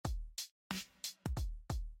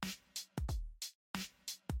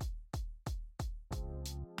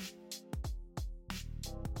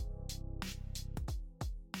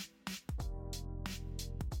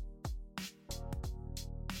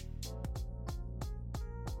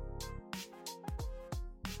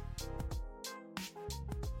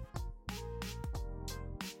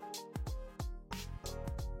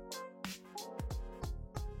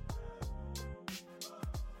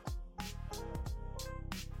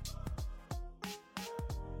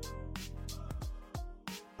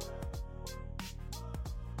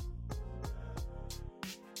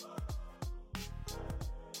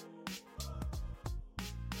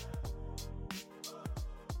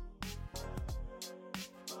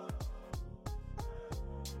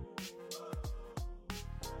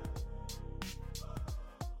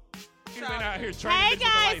been out here training. Hey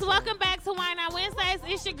guys, welcome back to Wine Out Wednesdays.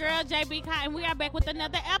 It's your girl JB Cotton. We are back with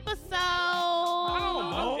another episode.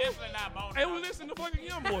 Oh, Definitely not moaning. hey, we listen to fucking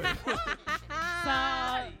Young Boy.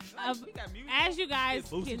 As you guys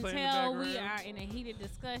Boosie can playing in the tell, we background. are in a heated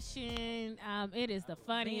discussion. It is the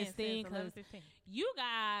funniest thing because you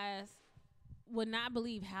guys would not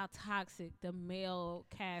believe how toxic the male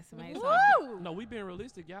castmates are. No, we being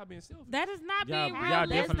realistic. Y'all being selfish. That is not Y'all- being real. y'all That's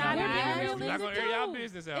definitely not not being being realistic. We're not gonna air y'all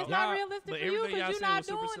business out. It's not Y'all- realistic But for you everything because y'all you're saying not was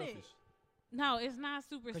super doing it. selfish. No, it's not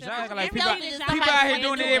super 'Cause selfish. y'all act like Everything people- that people somebody out here says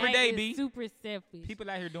doing it today every day, is B. Super selfish. People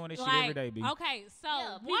out here doing this shit Like, every day, B. okay, so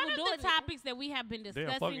Yeah, one people of doing the it. topics that we have been Damn,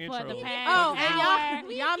 discussing fuck for intro. the Oh, past and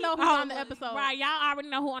hour. y'all know who's on the episode. Right, y'all already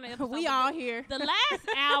know who on the episode. We all here. The last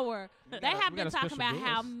hour, they got a- have we been got a talking special about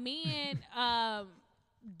how guest. men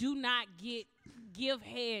do not give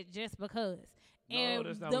head just because. No, And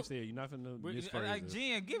that's not the- what we said. You're not finna misphrase Like, this.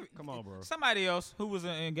 Jen, give it. Come on, bro. Somebody else who was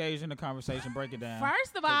engaged in the conversation, break it down.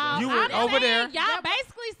 First of all, You I'm were over saying there. Y'all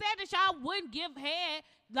basically said that y'all wouldn't give head.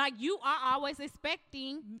 Like you are always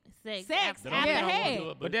expecting sex That don't after mean I wanna head. do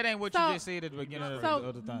it, But that ain't what So- you just said at the beginning of so- the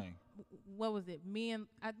other thing. What was it? It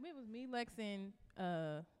was me, Lex, and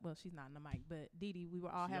well, she's not in the mic, but Dee Dee. We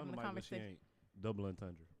were all She on having the a mic, but she conversation. ain't double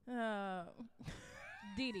entendre.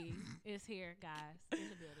 Didi is here, guys, in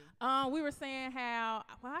the building. We were saying how.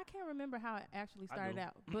 Well, I can't remember how it actually I started do.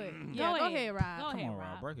 out, but yeah, go ahead, Rob. Go Come ahead, on, Rob,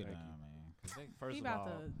 Rob. break it Thank down, you. man. First He of about all,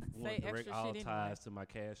 to want say to direct extra all shit anyway. ties to my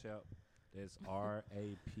cash out. That's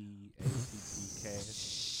RAPATT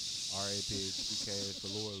cash. RAPATT cash.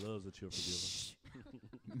 The Lord loves a cheerful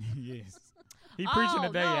giver. Yes. He preaching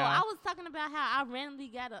today, no, y'all. I was talking about how I randomly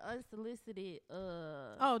got an unsolicited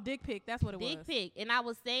Dick pic. That's what it dick was. pic, and I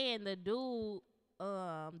was saying the dude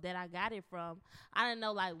that I got it from, I didn't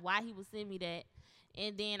know like why he would send me that,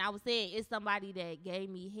 and then I was saying it's somebody that gave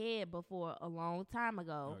me head before a long time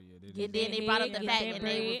ago, Oh, yeah, and then they brought up the Get fact, that and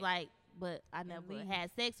they was bread. like, but I never leave. had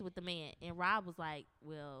sex with the man, and Rob was like,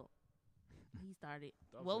 well, he started.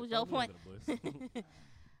 Don't What say- was your don't leave point? it a bus.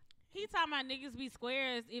 He talking about niggas be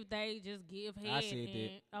squares if they just give head. said that.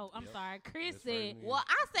 Oh, I'm Yep. sorry. Chris That's said. right. Well,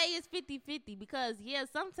 I say it's 50-50 because, yeah,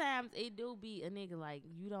 sometimes it do be a nigga like,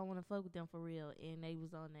 you don't want to fuck with them for real. And they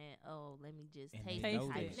was on that, oh, let me just And taste they it know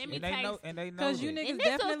type this. shit. Let me And they know, taste and they know Because you that. niggas And this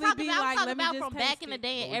was definitely talking be about, like, I'm let talking me about just from taste back in the it.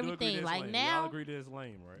 day But and we do agree everything. that's Like lame. now, Y'all agree that's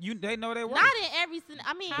lame, right? They know they work. not in every,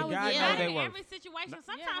 I mean, How The is guy it? know Not they in work. every situation. Yeah,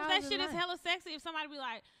 Sometimes how that is it shit is like? hella sexy. If somebody be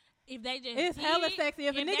like, if they just It's eat hella it, sexy.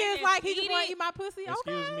 If a they nigga is like, he just want to it, eat my pussy, Excuse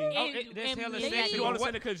okay. me. Oh, and- that's and hella leave sexy. it. You But understand what-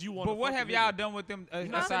 it because you want But what have y'all done with them You're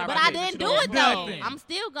not aside saying from but that I that? didn't you do don't it want though. nothing. I'm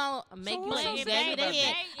still gonna make So you what's say so you sad gave me the about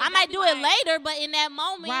head. that? I If might they do be it like- later, but in that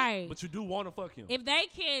moment, Right. But you do want to fuck him. If they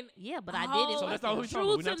can. yeah. But I did Oh, it. So for that's not who him. you're talking about.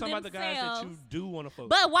 We're True not to talking about the guys that you themselves. do want to fuck.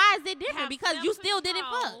 But why is it different? have Because you still didn't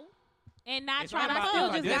self-control fuck. And not It's try not to about still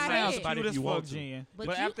fuck. just That got sounds head. cute If as you fuck, want to. Jen. But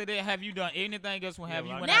But you- after that, have you done anything else? Have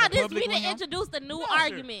you well, went Now out in this public we with done him? introduced a new No, sure.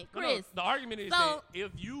 argument, No, no, Chris. the argument is So- that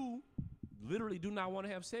if you literally do not want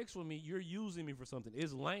to have sex with me, you're using me for something.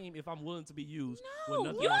 It's lame if I'm willing to be used. No, with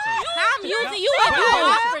nothing you- else on it. I'm using you But- if you but-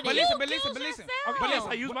 offered But it. listen, You but listen, accuse but listen. yourself. Okay, yes,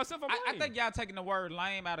 I use myself. I'm I lame. think y'all taking the word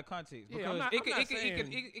lame out of context Yeah, because I'm not it can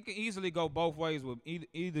saying- it can easily go both ways with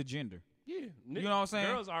either gender. Yeah, You know what I'm saying?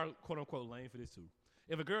 Girls are quote unquote lame for this too.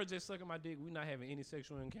 If a girl just sucking my dick, we not having any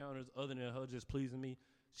sexual encounters other than her just pleasing me.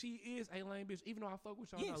 She is a lame bitch. Even though I fuck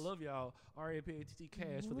with y'all, and Yes. I love y'all. RAPATT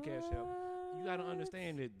cash for the cash out. You gotta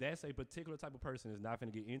understand that that's a particular type of person is not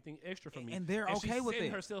gonna get anything extra from me, And they're okay she's with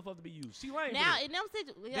setting it. herself up to be used. She lame. Now for that. in them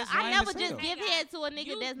situations, That's I lame never as just hell. give Hey, head guys, to a nigga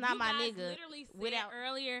you- that's not you my guys nigga. Literally said without-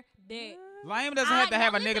 earlier that Lame doesn't have to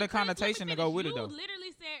have a listen, negative Chris, let me connotation to go finish. with it You though.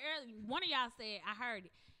 literally said earlier. One of y'all said, I heard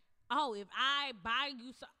it. Oh, if I buy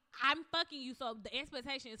you, I'm fucking you. So the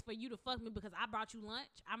expectation is for you to fuck me because I brought you lunch.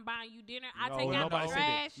 I'm buying you dinner. I No, take out nobody the said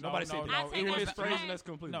trash. that. Nobody No, said no, that. no, I It take was out the phrasing trash. that's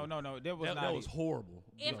completely. No, that was that not was it. horrible.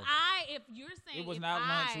 If No. if you're saying It was if not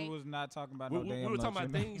lunch. I, We was not talking about We, no we, damn we were talking lunch.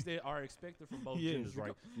 about things that are expected from both Yes. genders,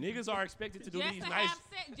 right? Niggas are expected to do just these to nice. have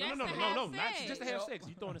sex, just No, to have not sex. just to have sex.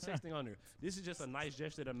 You throwing a sex thing on there. This is just a nice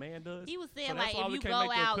gesture that a man does. He was So saying that's like why if we you can't go make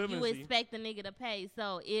the out, you equivalency. expect the nigga to pay.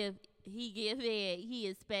 So if he give head, he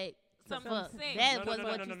expect Some fuck. sex. That No, was no,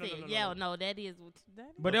 what no, you no, no, said. no, Yeah, no. no, that is what.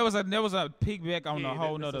 But there was a peek back on Yeah, the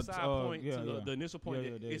whole that's nother a side point yeah, to yeah. the initial point. Yeah,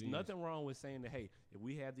 that yeah, it's that is. nothing wrong with saying that, hey, if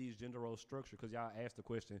we have these gender role structure, because y'all asked the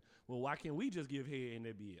question, well, why can't we just give head and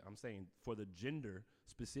that be it? I'm saying for the gender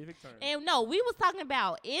specific term. And no, we was talking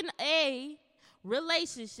about in a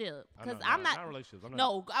relationship because I'm not. relationships. I'm not,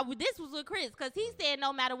 No, this was with Chris because he said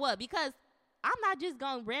no matter what because I'm not just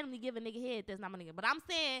gonna randomly give a nigga head that's not my nigga. But I'm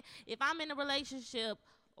saying if I'm in a relationship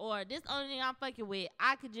or this the only nigga I'm fucking with,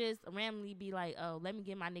 I could just randomly be like, oh, let me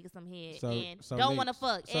give my nigga some head and don't want to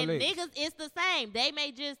fuck. And niggas, it's the same. They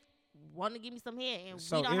may just want to give me some head and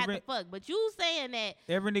we don't have to fuck. But you saying that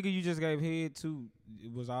every nigga you just gave head to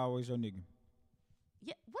was always your nigga.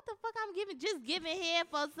 Yeah, what the fuck I'm giving head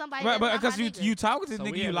for somebody? Right, but because you talk to this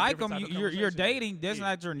nigga, you like him, you're conversation. dating. That's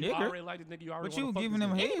not your You nigga. already like this nigga. You already But you wanna fuck giving this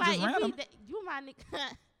him nigga. head Anybody, just random. you my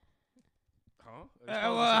nigga. Huh?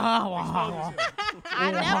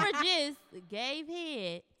 I never just gave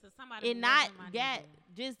head To somebody and who not wasn't my got nigga.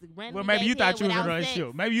 just randomly. Well, maybe gave you thought head you was in a without relationship.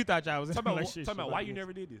 sex. Maybe you thought y'all was in a Talking relationship. about why you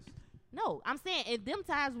never did this. No, I'm saying at them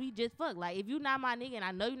times we just fuck. Like if you not my nigga and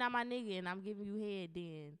I know you not my nigga and I'm giving you head,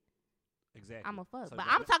 then Exactly. I'm a fuck. So but that-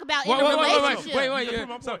 I'm talking about in a relationship. Wait. You just put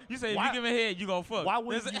my So point. you say if Why- you giving head, you gonna fuck? Why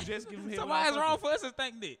wouldn't you just give him head? So without why is wrong fucking? for us to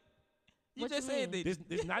think that? You What just you said mean? that.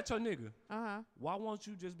 This not your nigga. Uh-huh. Why won't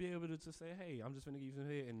you just be able to say, hey, I'm just gonna give you some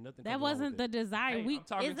head and nothing? That comes along wasn't with the it? desire. Hey, We I'm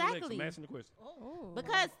talking to Lex. Exactly. I'm asking the question.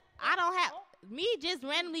 Because I don't have me just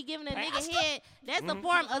randomly giving a nigga head. That's a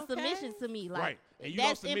form of submission to me. Like Right. And you don't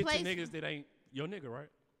that's in submit to place. niggas that ain't your nigga, right?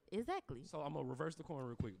 Exactly. So I'm gonna reverse the coin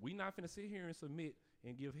real quick. We not finna sit here and submit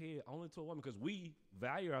and give head only to a woman because we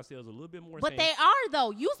value ourselves a little bit more. But saying, they are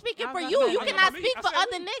though. You speaking I for was you. gonna say, You I'm cannot talking about me. speak I for said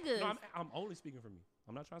other we. niggas. No, I'm only speaking for me.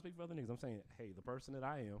 I'm not trying to speak for other niggas. I'm saying, hey, the person that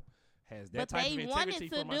I am has that But type they of wanted integrity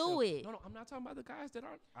to for myself. do it. No, I'm not talking about the guys that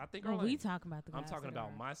aren't. I think Well, are we lame. talking about the guys I'm talking that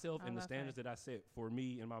about are. myself I and the was gonna standards that I set for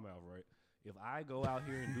me in my mouth, right? If I go out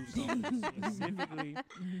here and do something specifically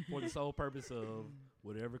for the sole purpose of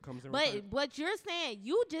whatever comes in return. But what you're saying,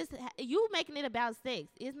 you making it about sex.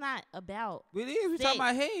 It's not about. It is. We sex. talking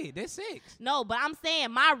about head. That's sex. No, but I'm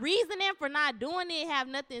saying my reasoning for not doing it have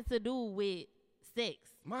nothing to do with sex.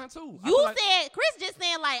 Mine too. I You feel like- said Chris just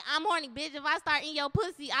saying like I'm horny, bitch. If I start in your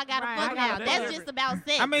pussy, I gotta Right, fuck I now. gotta That's do just about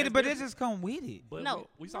sex. I mean, That's but it different. just come with it. But No.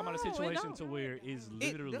 we talking about a No, it situation don't. to where it's It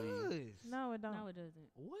literally does. No, it don't. No, it doesn't.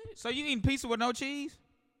 what? So you eating pizza with no cheese?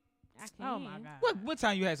 I can't. Oh my god. What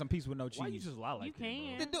time you had some pizza with no cheese? Why you just lie like You that?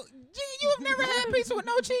 can. Bro? You have never had pizza with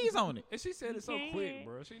no cheese on it. And she said it so can. quick,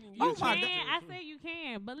 bro. She didn't Oh get my a You chance can. to- I said you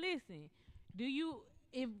can, but listen, do you?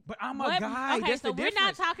 If But I'm a what- guy. Okay, That's so the we're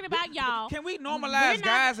difference. not talking about y'all. Can we We're normalize not-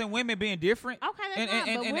 guys and women being different? Okay, that's And- fine. and-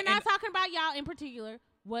 But and- we're and- not talking about y'all in particular.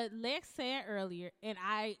 What Lex said earlier, and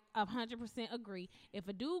I 100% agree. If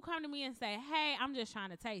a dude come to me and say, "Hey, I'm just trying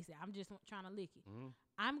to taste it. I'm just trying to lick it," Mhm.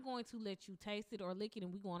 I'm going to let you taste it or lick it,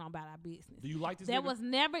 and we going on about our business. Do you like this? That nigga? was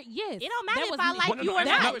never yes. It don't matter that if was I me. like Well, no, you no, or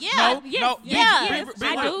no, not. no, Yeah. no, yes, no, yes, be- yes, be-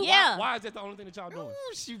 I why- do. Yeah. Why is that the only thing that y'all doing?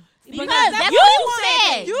 Because that's that's what what you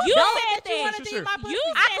you said. You You said said you that. wanted to eat my You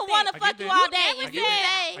I said could want that. to I fuck get you that. all You day. I If get you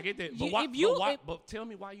that. say I get that. You- But why? if you- But if- tell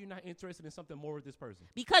me why you're not interested in something more with this person.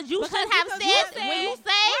 because you Because should have you sex said- when you say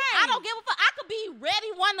Right. I don't give a fuck. I could be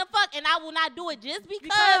ready wanting to fuck and I will not do it just because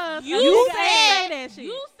Because you you said. say that shit.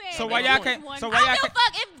 You said So why that y'all you can't? wanted- So I why don't y'all give a can't?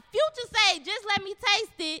 fuck if Future say just let me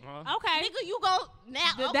taste it. Okay. Nigga, you go now.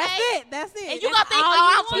 Okay. That's it. That's it. And you That's gonna think, all oh, you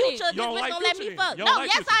I'm wanted. Future. This You don't bitch like gonna let Future me then? fuck. You No, don't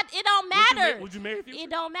like yes, Future? it don't matter. Would you marry Future? It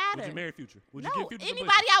don't matter. Would you marry Future? Would No, you give Future some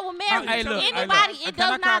anybody I will marry. Hey, look, Anybody, it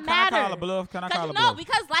does not matter. Can I call a bluff? Can I Cause call you a know, bluff?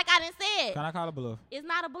 because like I done said, Can I call a bluff? it's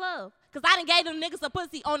not a bluff. Cause I done gave them niggas a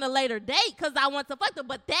pussy on a later date. Cause I want to fuck them.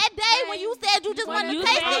 But that day when you said you just When wanted you to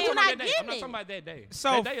taste said- it, you I'm not not getting talking it. about that day.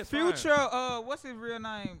 So That day is fine. Future, what's his real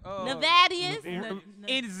name? Nevadius.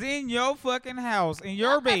 It's in your fucking house, in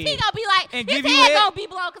your Cause he bed. gonna be like, And his give you head head? gonna be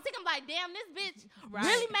blown. Cause he gonna be like, damn, this bitch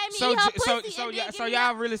really made me So, eat her so, pussy. so, and y'all, then so give me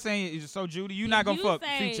y'all really saying, so Judy, you not gonna You fuck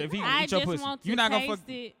say, Future if he I eat your just pussy. want to You not gonna taste fuck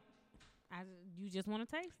it. You just want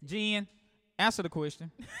to taste it. Jen. Answer the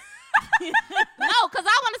question. No, cause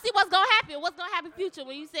I want to see what's gonna happen. What's gonna happen, Future,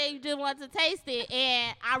 when you say you just want to taste it,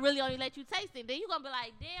 and I really only let you taste it? Then you gonna be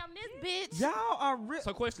like, damn, this bitch. Y'all are real.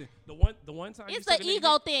 So question: the one time It's you an suck a nigga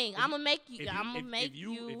ego dick, thing. if I'm gonna make you. if I'm gonna if make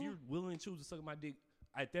you if you're willing to choose to suck my dick,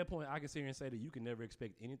 at that point I can sit here and say that you can never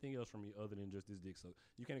expect anything else from me other than just this dick suck.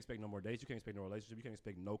 You can't expect no more dates. You can't expect no relationship. You can't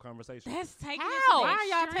expect no conversation. That's taking How? it to Why are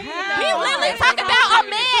y'all taking it extreme. that We far? literally That's talking what about I'm a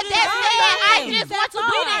man saying. that said, I just want to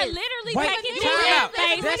You do are this. literally Wait, taking it time to out.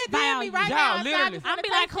 face That's value. right Y'all now. literally- I'm be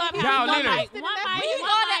like Clubhouse. Y'all one literally- mic, one mic, We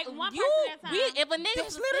one gonna mic, one you, person at a we, time. if a nigga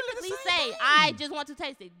That's literally the specifically same say, thing. I just want to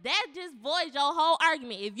taste it, that just voids your whole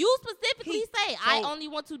argument. If you specifically say, I So-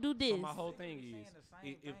 only want to do So this, my whole thing is,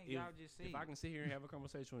 same if, thing y'all just if said. I can sit here and have a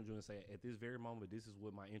conversation with you and say, at this very moment, this is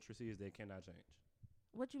what my interest is, that cannot change.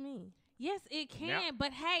 what you mean? Yes, it can. Now-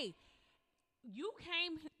 But hey, you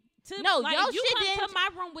came to No, like, your if you shit come didn't- to my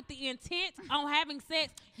room with the intent on having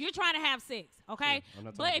sex. You're trying to have sex, okay? Yeah, I'm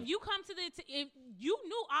not But talking if you come to the, if you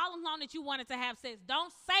knew all along that you wanted to have sex.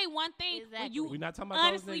 Don't say one thing when you we're not talking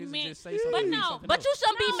about those niggas and just say something. But no, but you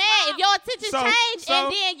shouldn't be mad if your intentions change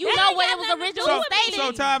and then you know what it was originally stated.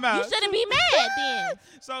 So time out. You shouldn't be mad then.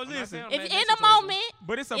 So listen, if in the moment,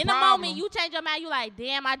 but it's a in the moment you change your mind, you like,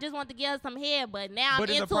 damn, I just want to give her some head, but now I'm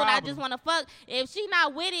into it. I just want to fuck. If she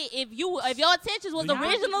not with it, if your intentions was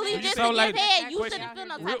originally just to give head, you shouldn't feel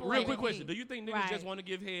no type of way. Real quick question: do you think niggas just want to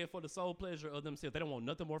give head for the sole pleasure of themselves? They don't want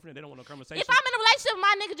nothing more from it. They don't want no conversation. If I'm in a relationship,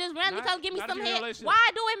 my nigga just randomly come give me some head. Why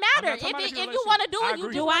do it matter? If you want to do it,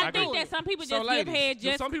 you do. I think that some people just give head.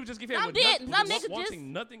 Just some people just give head. Some niggas just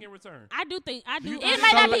wanting nothing in return. I do. It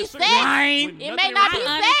may not be sex. It may not be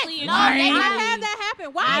sex. No, I had that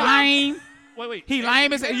happen. Why? Lame. Wait. He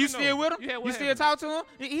lame as hell. You still with him? You still talk to him?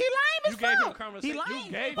 He lame as fuck. He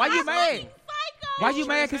lame. Why you mad? Why you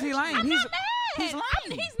mad? Because he lame. He's lame. He's not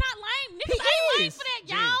lame. Niggas ain't lame for that,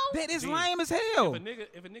 y'all. That is lame as hell.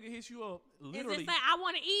 If a nigga hits you up, literally, it's just like I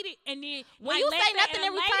want to eat it, and then when you say nothing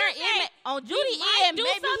in return, on Judy end,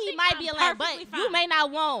 maybe he might be a lame, but you may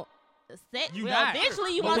not want sex.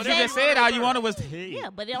 Eventually you want sex. But you just said all you wanted was head. Yeah,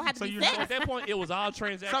 but it don't have to be sex. At that point, it was all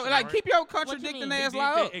transactional. So like, keep your contradicting ass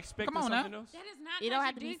loud. Come on now. That is not. It don't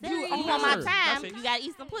have to be sex. You want my time, you gotta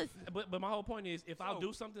eat some pussy. But my whole point is, if I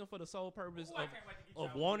do something for the sole purpose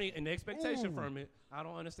of wanting an expectation from it, I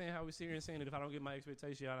don't understand how we sit here and saying that if I don't get my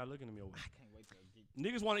expectation, y'all not looking at me over. I can't wait to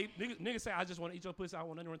get. Niggas want to eat. Niggas say I just want to eat your pussy. I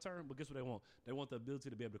want nothing in return. But guess what they want? They want the ability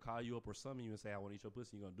to be able to call you up or summon you and say I want to eat your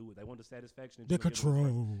pussy. You're gonna do it. They want the satisfaction. The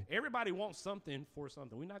control. Everybody wants something for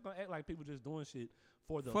something. We're not gonna act like people just doing shit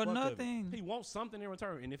for nothing. He wants something in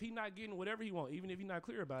return, and if he's not getting whatever he wants, even if he's not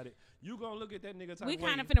clear about it, you gonna look at that nigga. We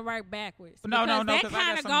kind of finna work backwards. No. That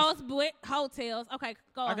kind of goes with hotels. Okay,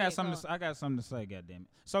 go ahead. I got something to say. Goddamn it.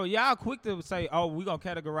 So y'all quick to say, oh, we gonna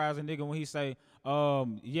categorize a nigga when he say,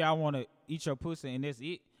 yeah, I want to eat your pussy, and that's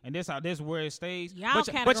it. And that's where it stays. Y'all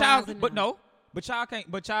but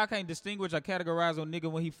y'all can't distinguish or categorize a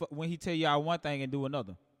nigga when he tell y'all one thing and do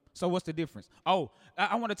another. So what's the difference? Oh,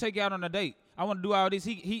 I want to take you out on a date. I want to do all this.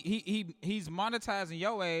 He's monetizing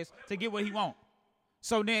your ass to get what he want.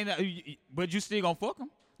 So then, but you still gonna fuck him,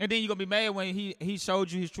 and then you gonna be mad when he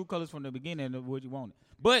showed you his true colors from the beginning of what you wanted.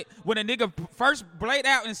 But when a nigga first blade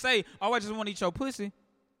out and say, "Oh, I just want to eat your pussy,"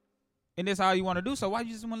 and that's all you want to do, so why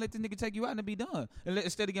you just want to let this nigga take you out and be done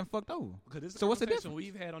instead of getting fucked over? So what's the difference?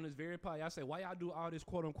 We've had on this very pod, I say, why y'all do all this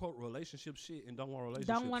quote unquote relationship shit and don't want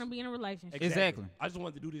relationships? Don't want to be in a relationship. Exactly. I just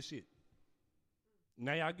wanted to do this shit.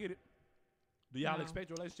 Now y'all get it. Do y'all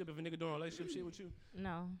expect a relationship if a nigga doing relationship shit with you?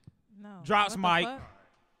 No. Drops mic.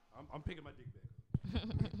 I'm picking my dick back.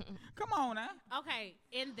 Come on now. Okay,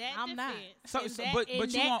 in that I'm defense. not.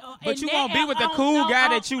 But you won't be with the cool guy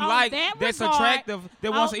that you like that's attractive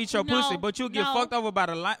that wants to eat your pussy, but you'll get fucked over by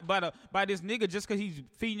this nigga just because he's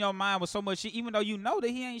feeding your mind with so much shit, even though you know that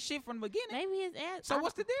he ain't shit from the beginning. Maybe his ass. So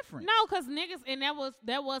what's the difference? No, because niggas, and that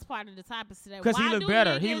was part of the topic today. Because he look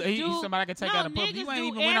better. He's somebody I can take out in public. You ain't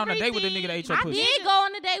even went on a date with a nigga that ate your pussy. I did go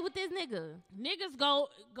on a date with this nigga. Niggas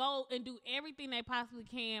go and do everything they possibly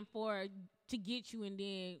can to get you, and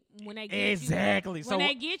then when they get you, when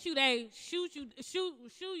they get you, they shoot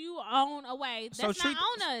you on away. That's not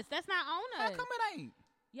on us. That's not on us. How come it ain't?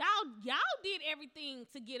 Y'all did everything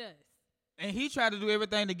to get us. And he tried to do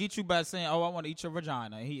everything to get you by saying, "Oh, I want to eat your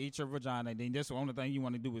vagina." And he ate your vagina, and then that's the only thing you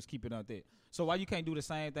want to do is keep it out there. So why you can't do the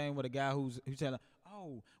same thing with a guy who's telling,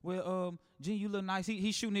 "Oh, well, Gene, you look nice."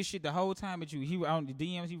 He shooting this shit the whole time at you. He on the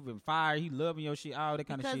DMs. He been fired. He loving your shit. All that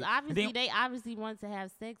kind of shit. Because they obviously want to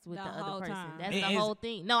have sex with the other person. That's the whole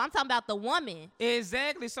thing. No, I'm talking about the woman.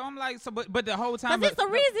 Exactly. So I'm like, but the whole time. But it's the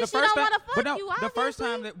reason she don't want to fuck you.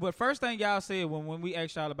 The first thing y'all said when we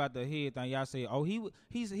asked y'all about the head thing, y'all said, "Oh,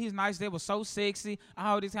 he's nice. They was so sexy.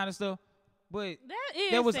 All this kind of stuff." But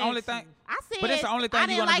that was the only thing. I said, but that's the only thing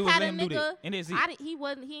you want to do is let him do that. And it's it. He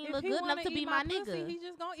ain't look good enough to be my nigga. He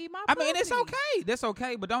just gonna eat my pussy. pussy. I mean, it's okay. That's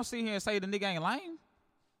okay. But don't sit here and say the nigga ain't lame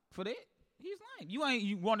for that. He's lame.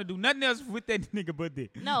 You want to do nothing else with that nigga but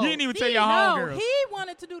that. No. You didn't even tell your homegirls. He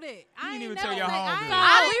wanted to do that. You didn't even tell your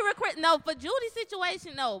homegirls. No, for Judy's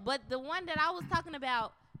situation, no. But the one that I was talking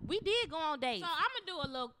about, we did go on dates. So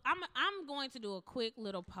I'm going to do a quick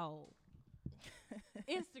little poll.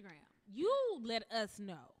 Instagram. You let us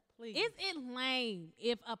know. Please. Is it lame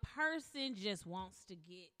if a person just wants to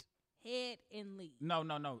get head and leave? No.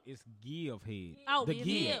 It's give head. Oh, the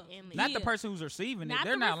give. Not the person who's receiving it.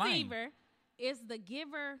 They're not lame. Is the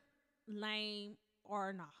giver lame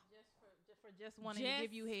or not? just wanting to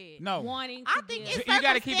give you head? No. Wanting I to think give. it's you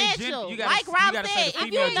gotta keep it circumstantial. You like Rob said,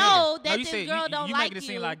 if you know that this girl don't you like make it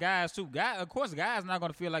seem you, like guys too. Of course, guys not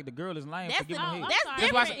gonna feel like the girl is lame for giving head. That's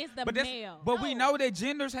different. It's the male. But we know that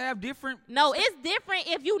genders have different. No, it's different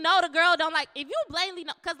if you know the girl don't like. If you blatantly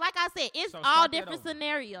know, because like I said, it's all different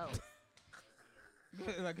scenarios.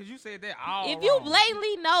 Like, cause you said that all. If you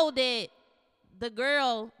blatantly know that the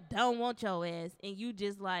girl don't want your ass and you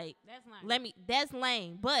just like, that's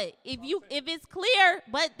lame. But if it's clear,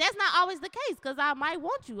 but that's not always the case because I might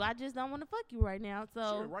want you. I just don't want to fuck you right now. So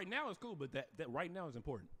sure, right now it's cool, but that right now is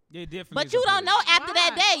important. Yeah, definitely. But you don't know after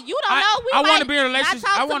that day. You don't know. I want to be in a relationship.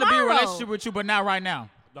 I want to be in a relationship with you, but not right now.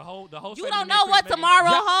 The whole. You don't know what tomorrow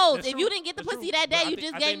holds. If you didn't get the pussy that day, you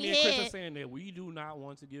just gave me head. Chris are saying that we do not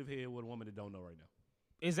want to give head with a woman that don't know right now.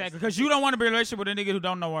 Exactly, because you don't want to be in a relationship with a nigga who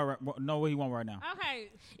don't know what he want right now.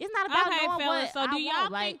 Okay, it's not about knowing fellas. What so do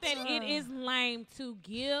y'all think that it is lame to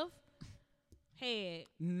give head?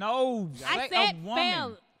 No, I said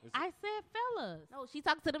fellas. I said fellas. No, she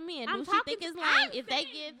talked to the men. Do she think it's lame if they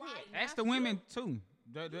give head? Ask the women too.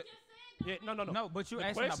 Yeah, no. No, but you the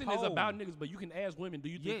asking question a poll. is about niggas, but you can ask women. Do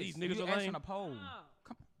you think these niggas are lame? Asking a poll.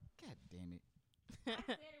 Come on, God damn it. I said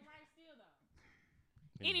it right still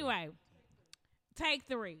though. Anyway. Take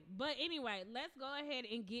 3. But anyway, let's go ahead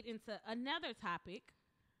and get into another topic.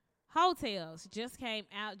 Hotels just came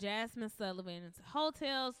out. Jasmine Sullivan's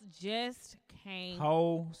Hotels just came.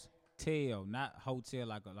 Hotel, not hotel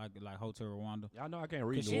like Hotel Rwanda. Y'all know I can't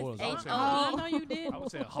read New Orleans. I know you did. I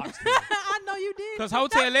would say Hotel. I know you did. Because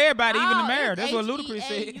hotel everybody, even the mayor. That's what Ludacris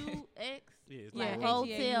said. Yeah, hotel. Oh,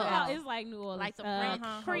 it's like New Orleans. Like the French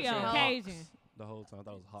Creole, Cajun. The whole time I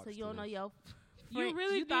thought it was Hawks. So you don't know your. You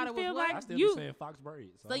really thought it was feel what? like I still you. be saying Fox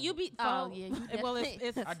braids. So you be it's faux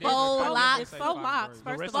locks. It's faux locks.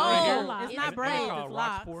 First of all, all, it's not And braids. they It's call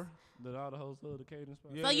locks. Rocksport, that all the hoes love the Cajun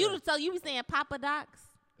spot. Yeah. So you be saying Papa Docs?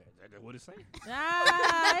 That's what it say.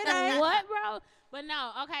 What, bro? But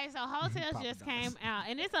no, okay. So hotels just came out,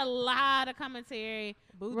 and it's a lot of commentary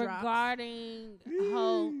regarding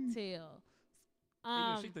hotels.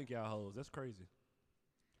 Even she think y'all hoes. That's crazy.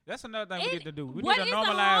 That's another thing we need to do. We need to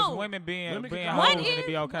normalize women being hoes and it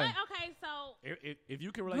be okay. Okay, so if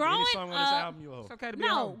you can relate to any song on this album, you a hoe. It's okay to be a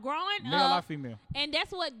hoe. Growing male up, or female. And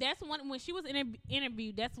that's one when she was in an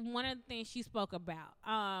interview. That's one of the things she spoke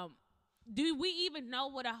about. Do we even know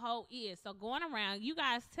what a hoe is? So going around, you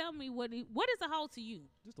guys tell me what is a hoe to you?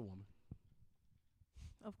 Just a woman.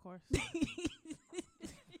 Of course.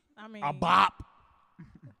 I mean, a bop.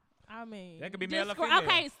 I mean, that could be male or female.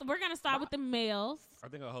 Okay, so we're gonna start with the males. I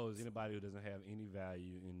think a hoe is anybody who doesn't have any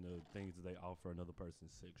value in the things that they offer another person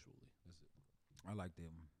sexually. That's it. I like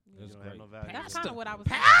them. That's don't great. have no value. That's kind of what I was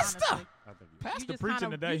saying. Pastor. Pastor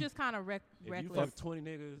preaching today. You just kind of If reckless. you fuck 20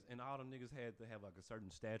 niggas and all them niggas had to have like a certain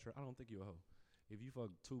stature, I don't think you a hoe. If you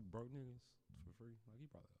fuck 2 broke niggas for free, like you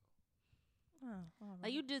probably a hoe.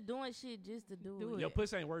 Like you just doing shit just to do it. Your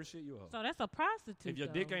pussy ain't worth shit, you a hoe. So that's a prostitute. If your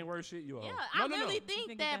dick ain't worth shit, you a hoe. Yeah, I really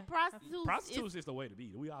think that prostitutes is the way to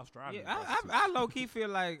be. We all strive. Yeah, I low key feel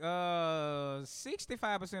like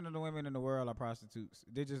 65% of the women in the world are prostitutes.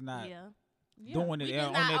 They're just not doing it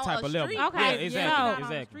on that type of level. Okay, yeah,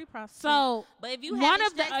 exactly. So, but if you one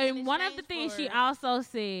of the things she also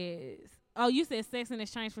says. Oh, you said sex in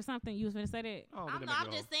exchange for something. You was gonna say that? I'm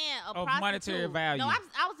just saying a of prostitute. Monetary value. No,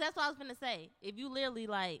 that's what I was gonna say. If you literally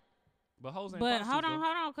like, but hoes ain't but hold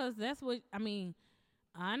on, because that's what I mean.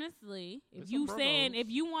 Honestly, if you saying if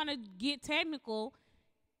you want to get technical,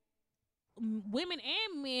 women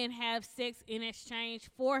and men have sex in exchange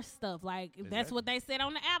for stuff. Like that's what they said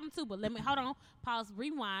on the album too. But let me hold on, pause,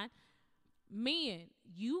 rewind. Men,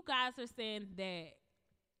 you guys are saying that.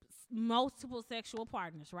 Multiple sexual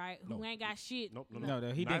partners, right? No. Who ain't got shit. No,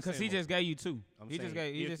 he didn't, because he just gave you 2. He just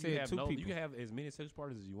said 2 people. You can have as many sexual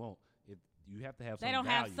partners as you want. If you have to have, they don't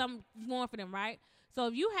have some going for them, right? So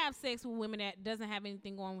if you have sex with women that doesn't have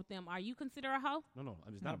anything going with them, are you considered a hoe? No.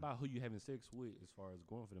 It's not about who you having sex with as far as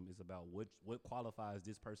going for them. It's about what qualifies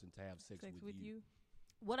this person to have sex with you.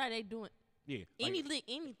 What are they doing? Yeah, anything.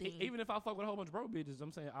 Even if I fuck with a whole bunch of broke bitches,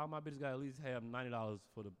 I'm saying all my bitches got to at least have $90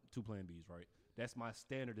 for the 2 Plan Bs, right? That's my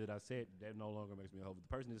standard that I said. That no longer makes me a hoe. The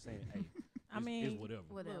person is saying, "Hey, it's whatever.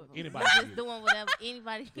 Anybody just doing whatever.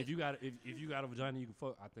 Anybody. If you got a vagina, you can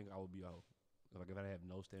fuck. I think I would be a hoe. Like if I have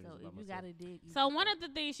no standards about myself. Got a dick. So one of the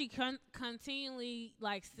things she continually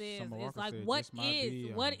like says is like, what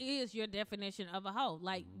is your definition of a hoe?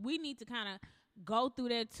 Like we need to kind of go through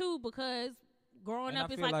that too because. Growing up,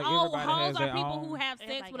 it's like hoes are people who have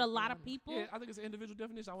sex with a lot of people. Yeah, I think it's an individual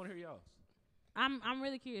definition. I want to hear y'all's. I'm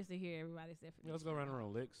really curious to hear everybody's definition. Yeah, let's go around the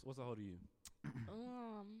room. Lex, what's a hoe to you?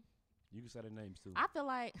 You can say their names too. I feel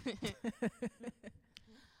like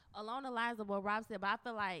along the lines of what Rob said, but I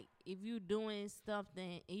feel like if you doing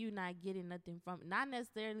something and you not getting nothing from it, not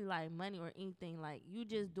necessarily like money or anything, like you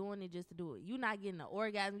just doing it just to do it. You not getting an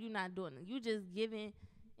orgasm, you not doing it. You just giving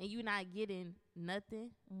and you not getting nothing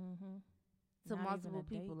to Not multiple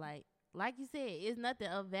people. Like you said, it's nothing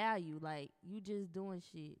of value. Like you just doing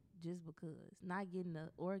shit just because, not getting the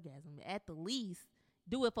orgasm. At the least,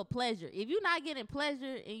 do it for pleasure. If you not getting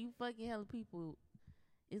pleasure and you fucking hella people,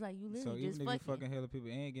 it's like you literally just fucking. So even if you fucking hella people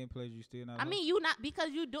and getting pleasure, you still not. I mean, you not because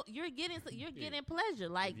you're getting pleasure.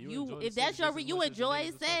 Like if that's you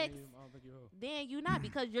enjoy sex, then you not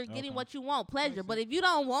because you're getting what you want, pleasure. But if you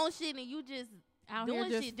don't want shit and you just out doing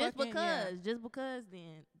here shit just because,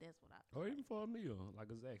 then that's what I. Or even for a meal, like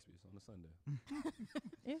a Zaxby's on a Sunday.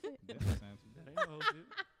 Is it? That ain't no whole shit.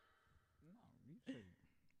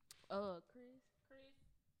 Chris.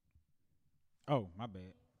 Oh, my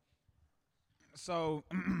bad. So,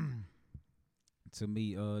 to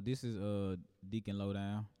me, this is Deacon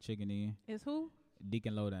Lowdown checking in. Is who?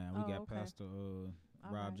 Deacon Lowdown. We got okay. Pastor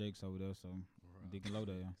Rob Jakes over there, so Deacon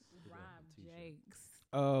Lowdown. Rob Jakes.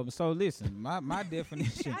 So listen, my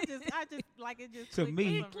definition I just like it just to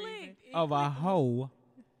me of a hoe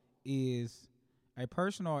is a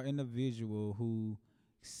person or individual who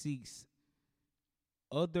seeks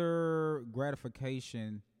other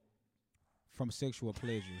gratification from sexual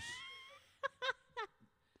pleasures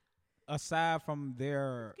aside from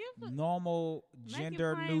their normal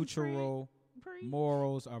gender neutral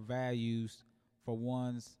morals or values for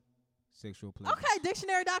one's sexual pleasure. Okay,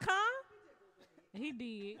 dictionary.com. He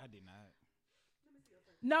did. I did not.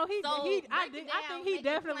 No, I think he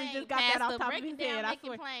definitely just got that off top of his head. I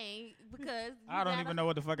swear. Because I don't even know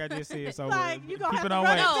what the fuck I just said. So like, you gonna keep have it on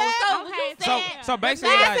to way. So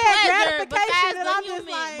basically, I like, said gratification, and I'm just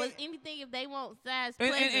like, but anything if they want size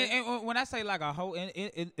pleasure. And when I say like a hoe,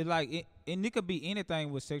 it could be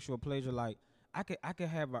anything with sexual pleasure. Like I could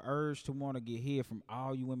have an urge to want to get here from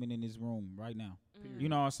all you women in this room right now. You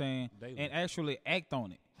know what I'm saying? Daily. And actually act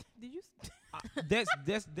on it. did you?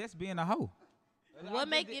 That's being a hoe. What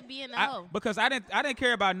make it being a hoe? Because I didn't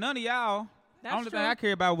care about none of y'all. That's Only true. thing I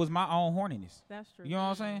care about was my own horniness. That's true. You know what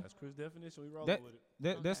I'm saying? That's Chris' definition. We roll That- with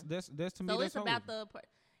it. That's to me. So that's it's about hoe.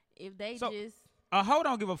 if they So- just. A hoe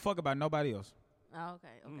don't give a fuck about nobody else. Oh,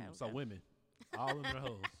 okay. So women, all women are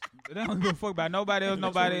hoes. They don't give a fuck about nobody else.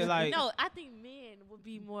 Nobody like. No, I think men would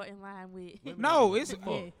be more in line with. No, it's.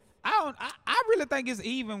 Yeah. I really think it's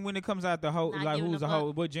even when it comes out the hoe. Not Like giving who's a a fuck.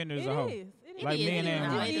 hoe, what gender is It a hoe. is. It Like is. men and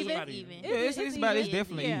No, hoes. it's even. even. It's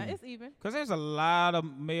definitely Yeah, even. it's even. Cause there's a lot of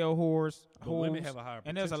male whores, But women have a higher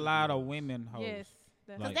and there's a potential lot than of us. women hoes. Yes.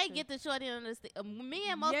 That's Because Like- they get the short end of the stick.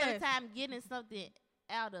 Men most of the time getting something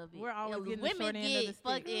out of it. We're always And getting the women short end of get the stick.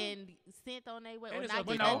 fucking sent on their way And or it's not a-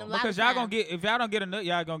 getting no, nothing a lot Because of y'all time. gonna get, if y'all don't get enough,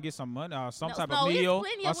 y'all gonna get some money or some type No, of it's meal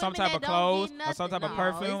plenty or of some women type that of don't clothes get or some nothing. type of No,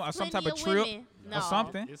 perfume it's or some type plenty of of trip women. or No.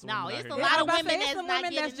 something. It's No, women out it's here a that- lot of I'm about to women say, it's that's some not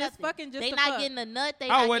women getting that's just nothing. fucking just They to not fuck. getting a nut. They Oh,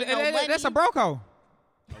 not well, getting no money. that's a broke hoe.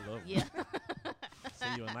 I love it. Yeah.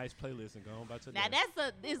 Send you a nice playlist and go on about your Now day.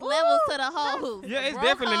 it's levels to the hoes. Yeah, it's Broke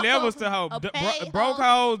definitely hoes, levels to hoe. a paid Broke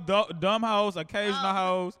hoe. hoes, dumb hoes, occasional Oh.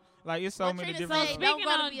 hoes. Like it's so What many Trina different. say, hoes. don't Speaking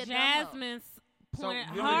go to on be a dumb hoe. Jasmine's So point,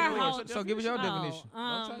 give her me whole. so give us your Oh, definition.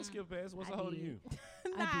 Don't try to skip past. What's a hoe to you?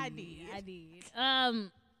 I did. I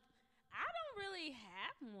don't really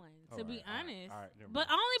have one, to be honest. All right, never But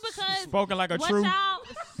mind. only because Spoken like a what true. y'all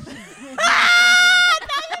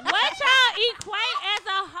what y'all equate as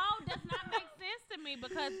a hoe does not make sense to me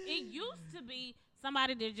because it used to be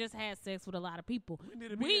somebody that just had sex with a lot of people. When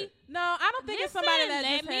did it be that? No, I don't think it's somebody that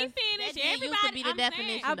let just me has. finish. That did used to Everybody, be the I'm definition,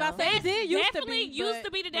 saying, I was about to say it did used to definitely be, used but-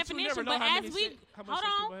 to be the But you never definition. know But how as many we sex- how much hold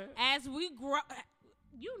sex on, people had. as we grow,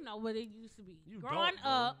 you know what it used to be. You Growing don't,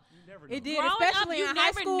 bro. up, You never know. It did, Growing up, especially you in high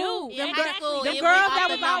never school. knew. In Yeah, high school, Them it girls was that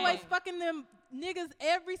was all always about- fucking them niggas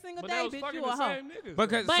every single But day, they was bitch, fucking you the a hoe. same niggas.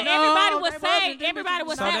 Because but so, everybody No, would they say, wasn't. Them everybody bitches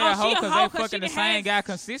would so say, they're a oh, hoe she a because hoe they because she fucking the done same had guy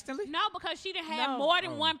consistently. No, because she done had No. more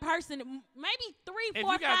than one person, maybe three, If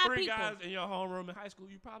four, you got 5 three people. guys in your homeroom in high school,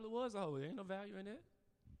 you probably was a hoe. There ain't no value in that.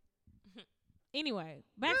 Anyway,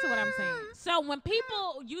 back to what I'm saying. So when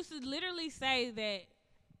people used to literally say that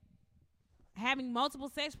having multiple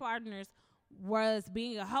sex partners was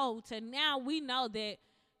being a hoe, to now we know that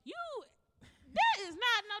that is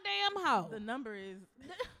not no damn hoe. The number is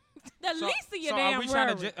The least of your so damn are we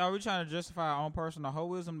trying worry. to are we trying to justify our own personal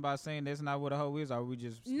hoeism by saying that's not what a hoe is? Or are we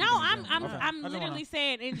just No, speaking in I'm general? Okay. I I'm just literally wanna-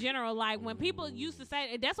 saying in general, like when people used to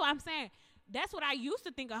say, that's what I'm saying. That's what I used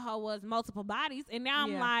to think a hoe was, multiple bodies, and now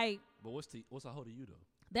I'm Yeah. like, But what's a hoe to you though?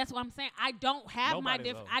 that's what I'm saying. I don't have my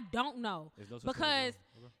Nobody's a hoe. I don't know There's no such thing as a because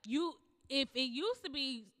hoe. Okay. if it used to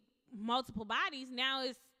be multiple bodies. Now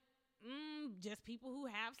it's just people who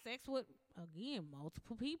have sex with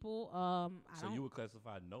multiple people. So you would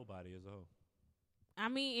classify nobody as a hoe? I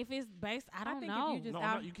mean, if it's based, I don't know.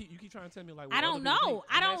 You keep trying to tell me like. I don't know.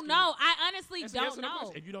 I don't know. I honestly don't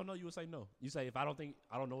know. If you don't know, you would say no. You say if I don't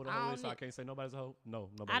know what a hoe is, so I can't say nobody's a hoe. No,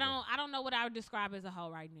 nobody. I don't know what I would describe as a hoe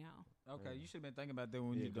right now. Okay, you should have been thinking about that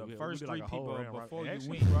when the first three people before you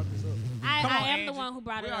went. I am the one who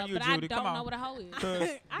brought it up, but I don't know what a hoe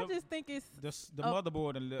is. I just think it's the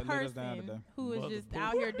motherboard and let us down today. Who is just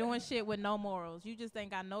out here doing shit with no morals. You just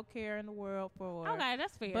ain't got no care in the world for. Okay,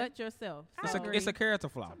 that's fair. But yourself. It's a character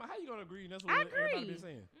flaw. How you gonna agree? That's what everybody been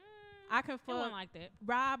saying. I can fuck like that.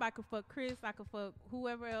 Rob. I could fuck Chris. I could fuck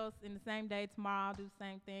whoever else in the same day tomorrow. I'll do the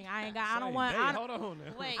same thing. I ain't got. I don't want. Hold on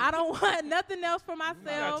now. Wait. I don't want nothing else for myself.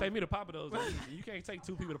 You gotta take me to Papa Do's. You can't take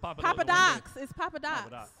two people to Papa Do's. Papa Docs. It's Papa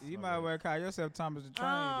Docs. You might well call yourself Thomas the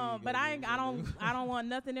Train. But I don't want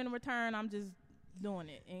nothing in return. I'm just doing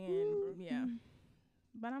it, and yeah.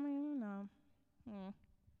 But I mean,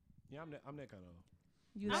 Yeah, I'm that kind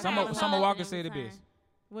of. Summer Walker said it best.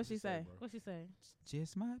 What she say? What she say?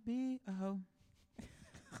 Just might be a hoe.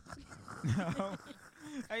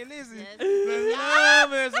 Hey, listen.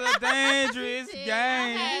 Love is a dangerous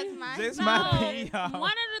game. Just might be a hoe.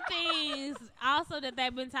 One of the things also that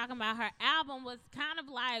they've been talking about her album was kind of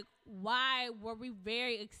like, why were we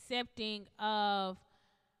very accepting of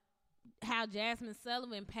how Jasmine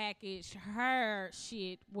Sullivan packaged her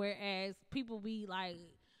shit, whereas people be like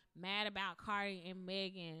mad about Cardi and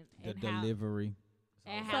Megan and the delivery.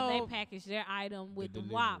 And how they package their item with the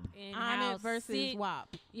WAP and On It versus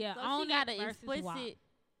WAP. Yeah, so On she got It an versus explicit. WAP.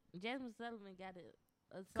 Jasmine Sullivan got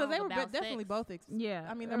a because they were about definitely sex. both. Yeah,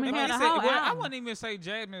 I mean, I wouldn't even say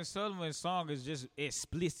Jasmine Sullivan's song is just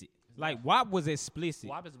explicit. Like WAP was explicit.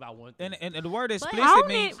 WAP is about one thing. And the word explicit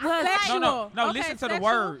means sexual. No. Okay, listen to sexual. the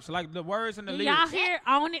words, like the words and the lyrics. Y'all hear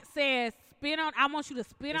On It says spit on. I want you to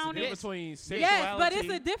spit on it. Between sexuality Yes, but it's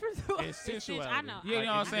a difference. and sensuality. I know. You know what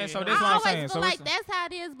I'm saying? So that's I what I'm always saying. feel like that's how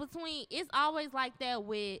it is between. It's always like that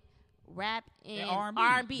with rap and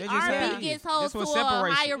R&B. R&B gets hold to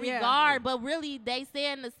a higher regard, but really they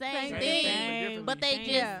saying the same thing, but they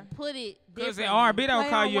just put it differently. Because in R&B they gonna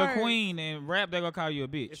call you a queen, and rap they gonna call you a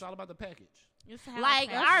bitch. It's all about the package. Like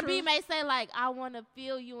R&B may say like I want to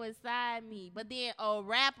feel you inside me, but then a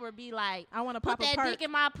rapper be like I want to put that dick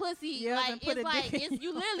in my pussy. Like it's like it's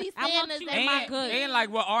you literally saying the same. And like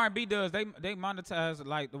what R&B does, they monetize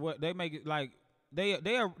like what they make it like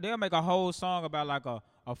they'll make a whole song about like a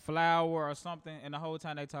flower or something, and the whole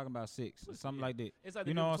time they talking about sex or something like that. It's like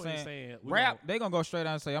you know what I'm saying? Rap, they gonna go straight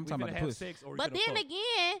out and say I'm talking about the pussy. But then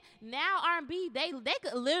again, now R&B they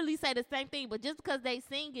could literally say the same thing, but just because they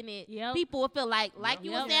singing it, people will feel like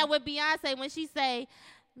you were saying with Beyonce when she say,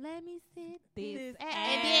 "Let me sit this ass,"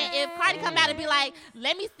 and then if Cardi come out and be like,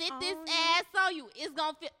 "Let me sit this ass on you," it's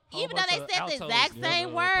gonna feel. Even though they said the exact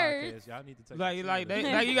same words, like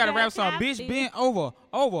you gotta rap song, bitch bent over.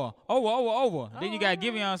 Then you gotta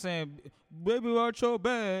give me on saying, "Baby, watch your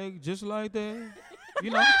bag," just like that.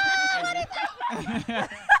 You know.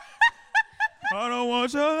 I don't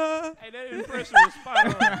want your. Hey, that impression was spot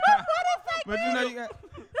on. But you know you got.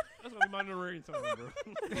 That's gonna be my new ringtone, bro.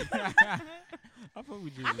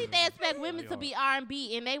 I think they expect women to be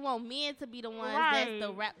R&B, and they want men to be the ones that's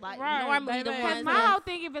the rap, like normally the ones. My whole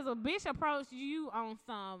thing, if it's a bitch approached you on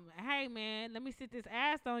some, hey man, let me sit this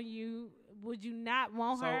ass on you, would you not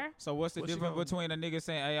want her? So what's the difference between a nigga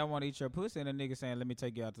saying, "Hey, I want to eat your pussy," and a nigga saying, "Let me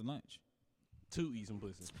take you out to lunch"? To eat some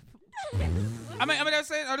pussy. I mean that's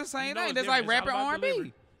the same thing. That's like rapping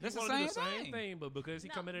R&B. That's the same thing, but because he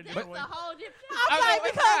come in a different way. That's a whole different. I'm like,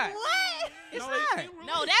 because what? It's not.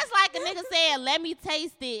 No, that's like a nigga saying, "Let me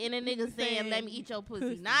taste it," and a nigga saying, "Let me eat your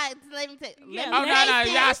pussy." Not let me taste. No,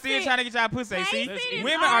 y'all still trying to get y'all pussy. See,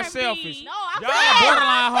 women are selfish. No, I'm y'all are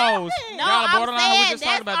borderline hoes. No, y'all are borderline. I'm We just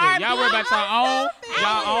talking about that. Y'all worry about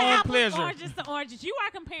y'all own pleasure. Oranges to oranges. You are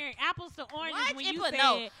comparing apples to oranges when you said.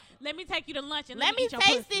 No. Let me take you to lunch and let me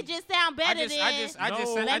taste it. Just sound better than.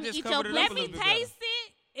 I just covered it up a little bit. Let me taste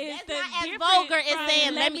it. It's not as vulgar as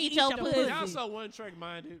saying, "Let me eat your pussy." Y'all so one-track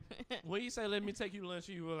minded. When you say, "Let me take you to lunch,"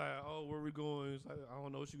 you were like, "Oh, where we going?" It's like, "I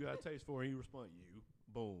don't know what you got a taste for," and you respond, "You."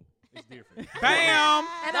 Boom. It's different. Bam.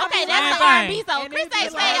 Okay, that's the R&B song. Chris ain't say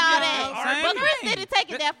all that, but Chris didn't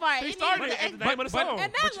take it that far. He started at the name of the song.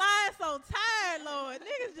 And that line so tired, Lord.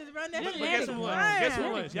 Niggas just run that shit. Guess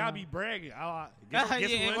what? Y'all be bragging. Guess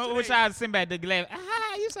what? Wish I was sitting back there glad.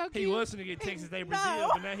 You so cute. He was going to get Texas Day Brazil,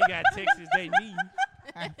 but now he got Texas Day me.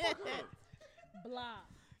 Block.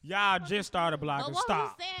 Y'all just started blocking. But what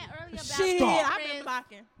Stop. was saying earlier about Shit, I've been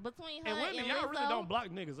blocking. between her and women, and y'all Lizzo, really don't block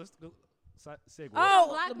niggas. segue.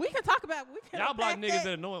 Oh, we can talk about. Y'all block niggas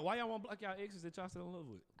that annoying. Why y'all want to block y'all exes that y'all still in love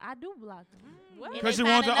with? I do block them. Because you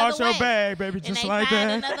want to arch your bag, baby, just like that.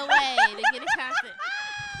 And they find another way to get in contact.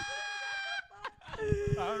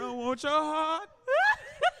 I don't want your heart.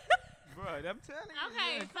 Bro, I'm telling you.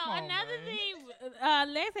 Okay, man, so another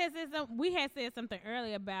thing, Lex had said something. We had said something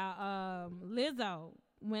earlier about Lizzo.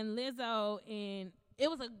 When Lizzo and it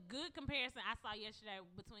was a good comparison I saw yesterday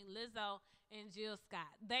between Lizzo and Jill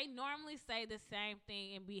Scott. They normally say the same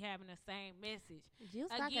thing and be having the same message. Jill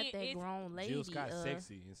Scott got that grown lady. Jill Scott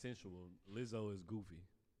sexy and sensual. Lizzo is goofy.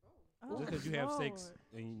 Oh, just because you have sex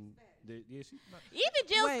and even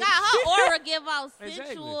Jill Scott, her aura give off sensual.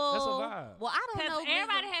 Exactly. That's a vibe. Well, I don't know.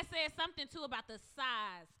 Everybody has said something too about the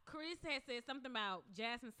size. Chris had said something about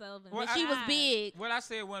Jasmine Sullivan. When she was big. What I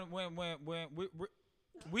said when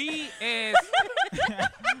we as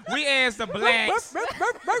we as the blacks,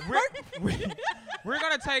 we're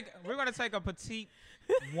gonna take a petite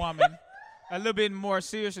woman a little bit more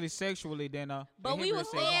seriously sexually than But we were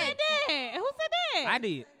saying that. Who said that? I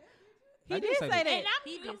did. He did say that. And I'm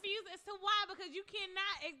confused as to why, because you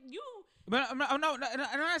cannot But I'm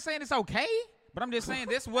not saying it's okay. But I'm just saying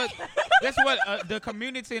that's what the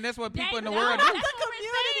community and that's what people in the world do. That's what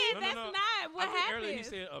we're saying. That's not what happens. Earlier he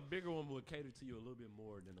said a bigger woman would cater to you a little bit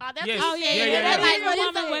more than. That's yes. what he said. Yeah. A bigger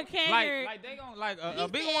woman would cater. Like they gon' like a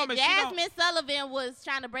bigger woman. Jasmine Sullivan was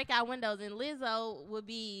trying to break out windows, and Lizzo would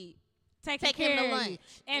be. Take him to lunch.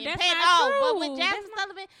 And that's not true. But with Jasmine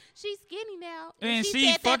Sullivan, she's skinny now. And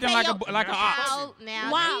she's fucking like a ox.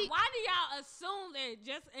 Now. Why do y'all assume that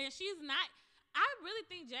and she's not? I really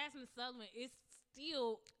think Jasmine Sullivan is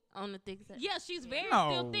still on the thick side. Yeah, she's very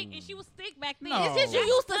still thick, and she was thick back then. No. It's just you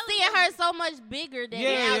used to seeing her so much bigger than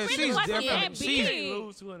now. She's definitely. She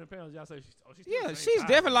lose 200 pounds. Y'all say she's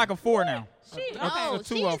definitely like a 4 now. She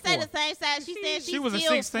didn't say the same size. She said she was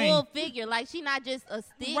still 16. Full figure. Like she not just a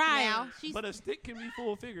stick now. But a stick can be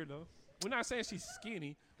full figure though. We're not saying she's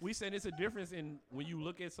skinny. We saying it's a difference in when you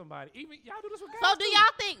look at somebody. Even y'all do this with guys. So do y'all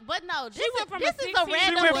think? But no, this is a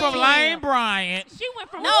random. She went from Lane Bryant. She went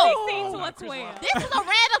from 16 to a 12. This is a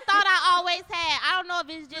random thought I always had. I don't know if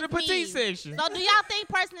it's just the petite section. So do y'all think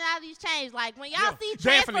personalities change? Like when y'all see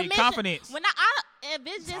definitely confidence. When if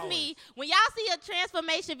it's just me, when y'all see a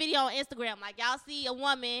transformation video on Instagram, like y'all see a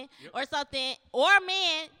woman or something or a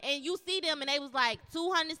man, and you see them and they was like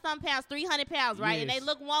 200-some pounds, 300 pounds, right? Yes. And they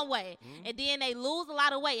look one way, and then they lose a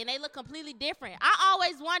lot of weight, and they look completely different. I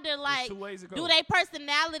always wonder, like, do they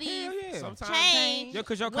personalities change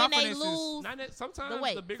when they lose the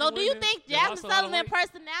weight? So do you think Jasmine Sullivan's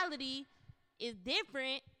personality is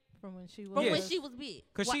different from when she was when she was big?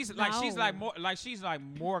 Cause she's like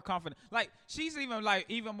more confident. Like she's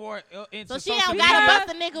even more into. So she don't gotta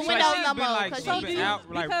bust a nigga windows no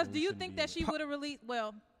more. Because do you think that she would have released?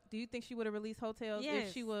 Well, do you think she would have released Hotels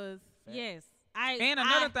if she was? Yes. And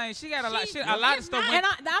another thing, she got a lot of stuff. And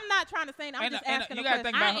I'm not trying to say. I'm just asking a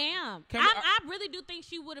question. I really do think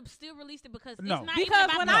she would have still released it because it's not because even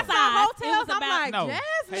about when the I size, saw Hotels, I'm like, no.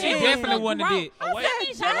 Jasmine. She definitely wouldn't have did.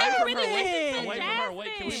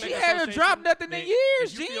 She hasn't dropped nothing in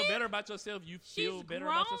years. If you feel better about yourself, you feel better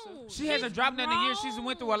about yourself. She hasn't dropped nothing in years. She's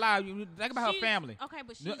went through a lot. Think about her family. Okay,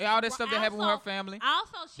 but all that stuff that happened with her family.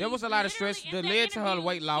 Also, there was a lot of stress that led to her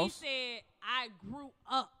weight loss. She said, "I grew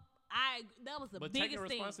up." That was the biggest thing. But taking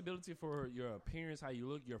responsibility for your appearance, how you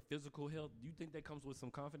look, your physical health, do you think that comes with some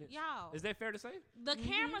confidence? Y'all. Is that fair to say? The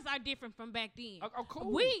cameras are different from back then. Oh,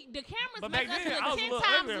 cool. The cameras make us look 10 times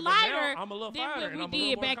uglier, lighter I'm a little than we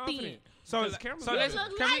did back then. So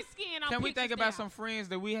can we think about some friends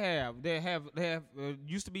that we have that have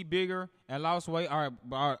used to be bigger and lost weight are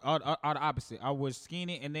the opposite. I was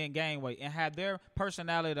skinny and then gained weight and had their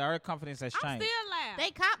personality, their confidence has changed. I'm still laugh.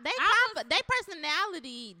 They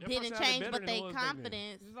personality didn't change, but they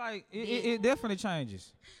confidence. It's like it definitely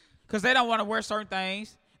changes because they don't want to wear certain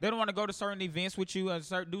things. They don't want to go to certain events with you and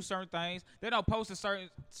do certain things. They don't post a certain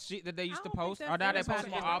shit that they used to post. Or now they post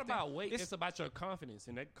more often. It's not about weight. It's about your confidence,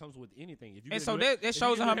 and that comes with anything. If you and so that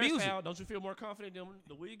shows in her music. Don't you feel more confident than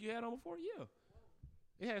the wig you had on before? Yeah.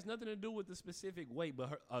 It has nothing to do with the specific weight,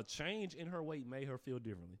 but a change in her weight made her feel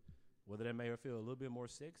differently. Whether that made her feel a little bit more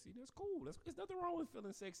sexy, that's cool. There's nothing wrong with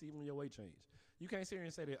feeling sexy even when your weight changed. You can't sit here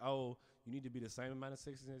and say that, you need to be the same amount of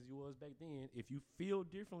sexy as you was back then. If you feel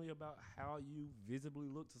differently about how you visibly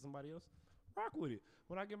look to somebody else, rock with it.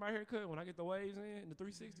 When I get my hair cut, when I get the waves in, the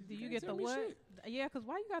 360s. Do you get the what? Shit. Yeah, because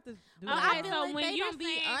why you got this? Okay, so like when you're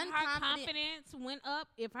saying her confidence went up,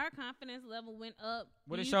 if her confidence level went up,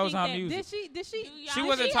 what it shows on music. Did she? She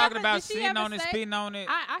wasn't talking about sitting on it, spitting on it,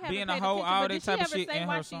 being a hoe, all that type of shit in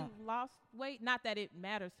her song. She lost weight. Not that it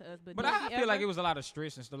matters to us, but I feel like it was a lot of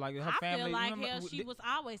stress and stuff. Like her family. I feel like hell, she was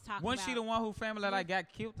always talking. Wasn't she the one whose family like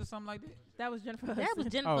got killed or something like that? That was Jennifer Hudson. That was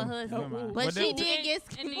Jennifer Hudson. But she did get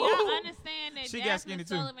skinny. And do y'all understand that she got skinny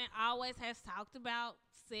too. Sullivan always has talked about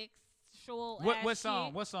sexual What song?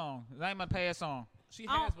 Shit. What song? Name a past song. She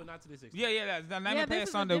has, but not to this extent. Yeah. The name a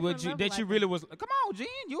past song that you really was. Come on, Jen.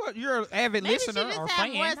 You're an avid listener or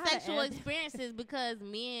fan. Maybe she just have more sexual experiences because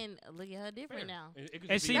men look at her different now.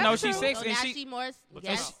 And she knows she's sexy. And she more.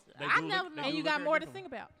 Yes, I never know. And you got more to think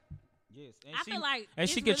about. Yes, I feel like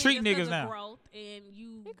she can really treat niggas now. Growth and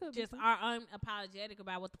you just are unapologetic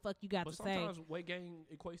about what the fuck you got to say. Sometimes weight gain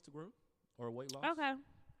equates to growth or weight loss. Okay.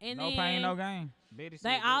 And no pain, no gain.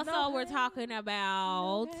 They also were talking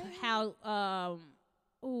about how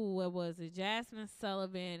what was it? Jasmine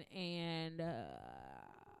Sullivan and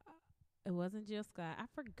it wasn't Jill Scott. I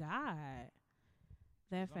forgot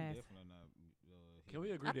that fast. Can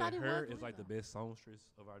we agree that her is like the best songstress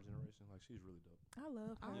of our generation? Like she's really dope. I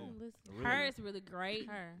love her. I don't listen. Really? Her is really great.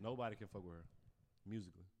 Her. Nobody can fuck with her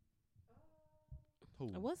musically. Who?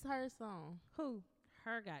 What's her song? Who?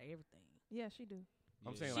 Her got everything. Yeah, she do.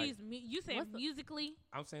 I'm saying she's you said musically.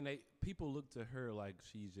 I'm saying people look to her like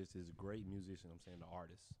she's just this great musician. I'm saying the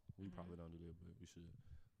artist. We probably don't do that, but we should.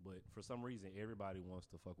 But for some reason, everybody wants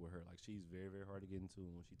to fuck with her. Like she's very, very hard to get into.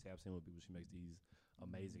 When she taps in with people, she makes these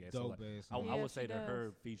amazing ass. Dope ass. I would say that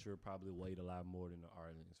her feature probably weighed a lot more than the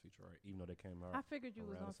Arlen's feature, right? Even though they came out. I figured you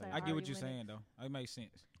was gonna say. I get what you're saying though. It makes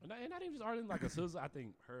sense. And not even just Arlen, like a SZA. I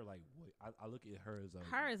think her like I look at her as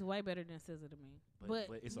her is way better than SZA to me. But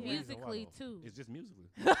it's a musically too. It's just musically.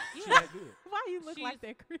 She that good. Why you look like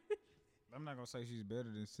that, Chris? I'm not gonna say she's better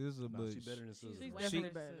than SZA, but she's better than SZA. She's definitely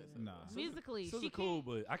better than SZA. Nah. Musically, SZA cool,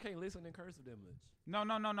 but I can't listen in cursive that much.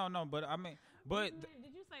 No. But I mean, but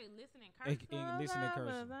did you say listen in cursive? Listen in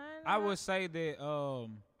cursive. I would say that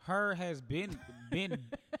her has been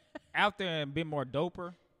out there and been more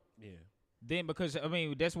doper. Yeah. Then because I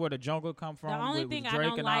mean that's where the jungle come from. The only with thing Drake I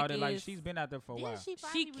don't and like all that. is Like she's been out there for a while. She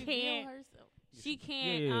can't. Herself. She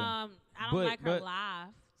can't. I don't like her live.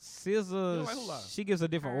 SZA, she gives a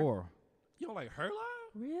different aura. You don't like her live?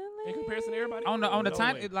 Really? In comparison to everybody? On the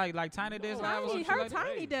tiny like Tiny Desk live. Her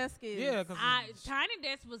Tiny Desk is. Yeah, Tiny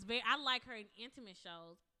Desk was very. I like her in intimate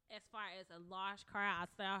shows. As far as a large crowd, I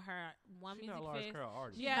saw her one she's music not a large fest. crowd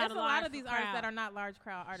artist. Yeah, it's a lot of these artists that are not large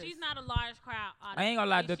crowd artists. She's not a large crowd artist. I ain't gonna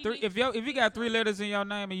lie. If you got 3 letters in your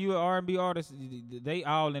name and you an R&B artist, they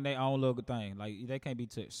all in their own little thing. Like they can't be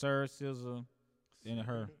touched. Sir, SZA, and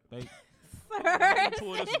her. They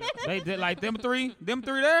did like them three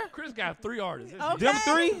there. Chris got 3 artists.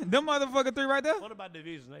 Okay. Them motherfucking 3 right there. What about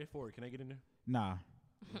Division? They 4. Can they get in there? Nah.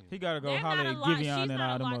 He gotta go holler at Giveon and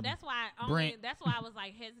all them other. That's why I was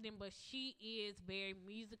like hesitant, but she is very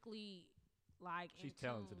musically like she's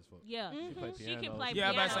talented as fuck. Yeah. She can play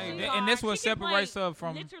piano. Yeah, I'm saying, and this what separates her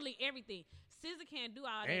from literally everything. SZA can't do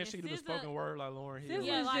all that. And she do the spoken word like Lauryn Hill.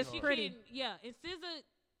 Yeah, like she pretty. And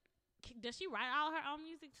SZA, does she write all her own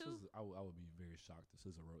music too? I would be very shocked if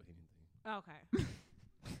SZA wrote anything. Okay.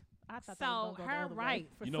 I thought so her right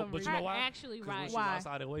for you know, some but reason. you know why? Actually right. When she was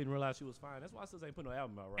outside that weight and realized she was fine. That's why SZA ain't putting no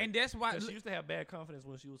album out, right? And that's why she used to have bad confidence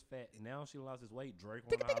when she was fat, and now she lost this weight. Drake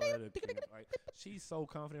wanna holler at her. Like, she's so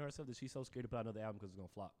confident in herself that she's so scared to put out another album because it's gonna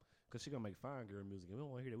flop. Because she's gonna make fine girl music, and we don't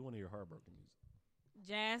want to hear that. We want to hear heartbroken music.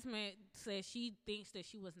 Jasmine says she thinks that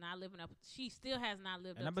she was not living up. She still has not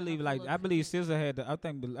lived up. And I believe SZA had I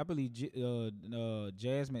believe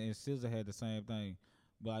Jasmine and SZA had the same thing.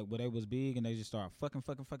 Like, when they was big and they just started fucking.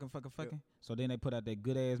 Yep. So then they put out that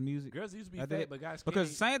good ass music. Girls used to be fat, but guys because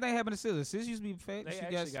the same thing happened to SZA. SZA used to be fat.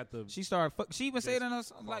 She started. She even said in her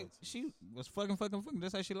like she was fucking.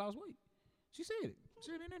 That's how she lost weight. She said it.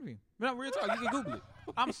 She said it in an interview. No, real talk. You can Google it.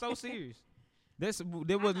 I'm so serious.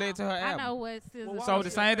 That was led to her album. I know what SZA. So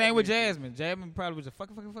the same thing with Jasmine. Jasmine probably was a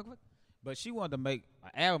fucking. But she wanted to make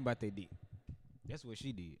an album about that dick. That's what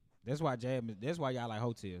she did. That's why Jasmine. That's why y'all like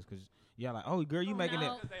Hotels, because y'all like, oh girl, you making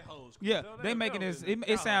it. Yeah, they making this.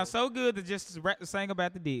 It sounds so good to just sing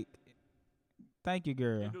about the dick. Thank you,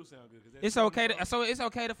 girl. It do sound good. It's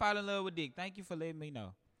okay to fall in love with dick. Thank you for letting me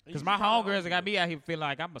know. Because my homegirls got me out here feeling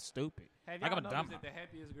like I'm a stupid. Have y'all noticed that the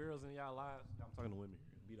happiest girls in y'all lives, I'm talking to women here,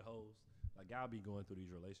 be the hoes. Like, y'all be going through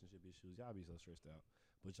these relationship issues. Y'all be so stressed out.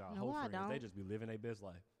 But y'all whole friends, they just be living their best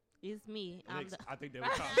life. It's me. I think they were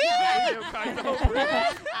talking. I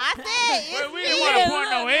said it's we me. didn't want to point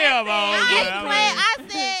no elbows. I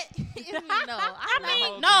said it's me.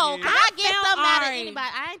 No, I get something out of anybody.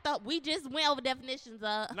 I ain't thought we just went over definitions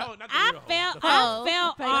of. No, not the I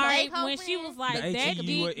felt Ari when she was like, The that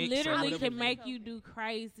HEU dick literally can make you do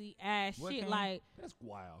crazy ass shit. Like that's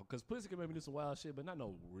wild. Because pussy can make me do some wild shit, but not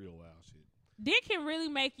no real wild shit. dick can really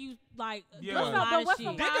make you like do a Yeah. lot of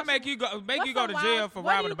shit. Dick can make you go to jail for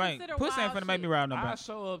robbing the bank. Pussy ain't finna make me rob no I bank.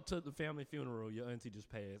 show up to the family funeral. Your auntie just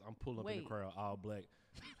passed. I'm pulling up in the crowd, all black.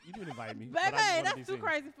 You didn't invite me. Baby, that's too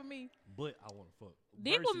crazy for me. But I want to fuck.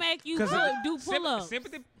 Dick will make you do pull ups.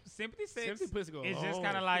 Sympathy sex pussy go, it's just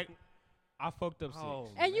kind of like I fucked up sex.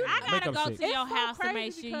 And you, I gotta go sex. to your it's so house to crazy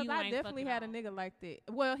make sure because you I ain't definitely fucking had a off. nigga like that.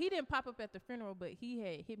 Well, he didn't pop up at the funeral, but he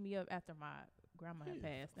had hit me up after my grandma had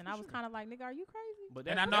passed, and I was kind of like, "Nigga, are you crazy?" But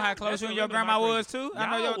And I know how close you and your grandma was too.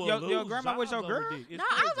 I know your grandma was your girl. No,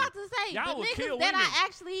 I was about to say Y'all the would niggas kill that women.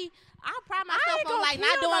 I pride myself ain't on gonna like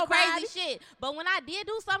not kill doing nobody. crazy shit. But when I did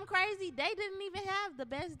do something crazy, they didn't even have the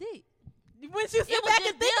best dick. When you sit It was back just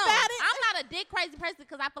and think them. about it, I'm not a dick crazy person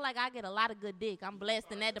because I feel like I get a lot of good dick. I'm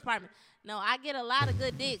blessed in that department. No, I get a lot of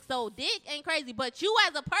good dick. So dick ain't crazy, but you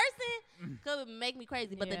as a person could make me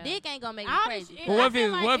crazy. But the Yeah. dick ain't gonna make me All crazy. this shit- But what I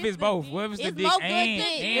feel if like it's both? What if it's the It's dick both good and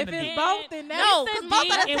dick. and if the it's dick? both, then that's No, It's 'cause the most of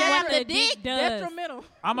dick the and time what the the dick, does. detrimental.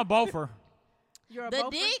 I'm a bofer. You're a the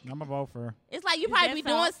bofer? dick, I'm a bofer. it's like you probably be that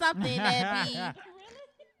doing so? something that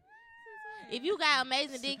be. If you got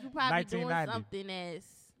amazing dick, you probably doing 1990. something that's.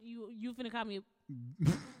 You finna call me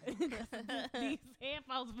these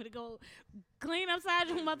headphones finna go clean upside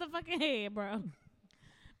your motherfucking head, bro.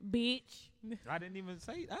 Bitch. I didn't even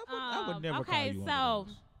say. I would never call okay, you. so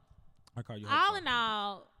I call you. all in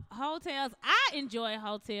all, hotels. I enjoy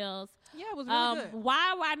hotels. Yeah, it was really good.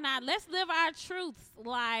 Why not? Let's live our truths.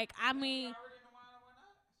 Like, I mean,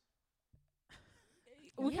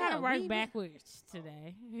 we kind of work backwards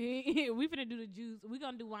today. We finna do the juice. We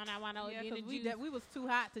gonna do why not? Yeah, in the because juice. we was too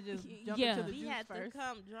hot to just jump Yeah. into the We juice had first. to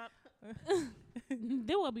come drop.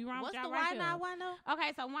 There will be wrong What's with the y'all right why there. not? Why no?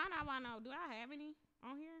 Okay, so why not? Do I have any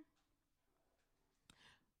on here?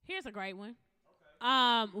 Here's a great one.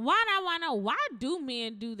 Why not? Why do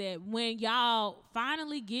men do that when y'all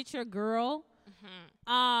finally get your girl?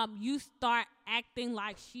 You start acting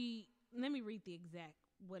like she. Let me read the exact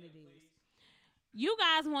what it is. You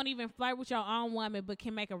guys won't even flirt with your own woman, but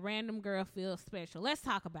can make a random girl feel special. Let's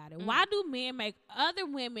talk about it. Why do men make other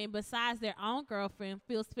women besides their own girlfriend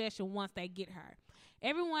feel special once they get her?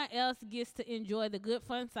 Everyone else gets to enjoy the good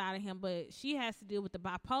fun side of him, but she has to deal with the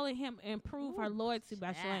bipolar him and prove her loyalty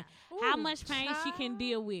by showing how much pain she can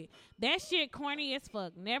deal with. That shit corny as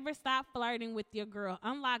fuck. Never stop flirting with your girl.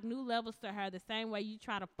 Unlock new levels to her the same way you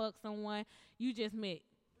try to fuck someone you just met.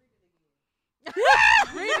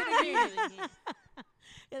 Read it again.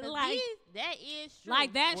 Like, that is true.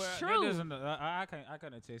 like that's Well, true. that doesn't, I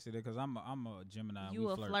can't attest to that because I'm a Gemini. You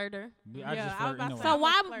we a flirt. flirter. I Yeah, just I flirt was about to anyway. say, So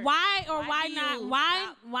why flirt. why do not you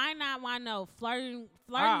why no flirting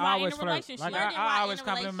I while in always a flirt. relationship? Like Flirting I while always in a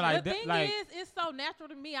compliment The like thing that. Like is, it's so natural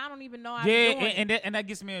to me. I don't even know I'm yeah, doing it. and that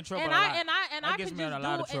gets me in trouble. And a lot. I That could gets just me in do a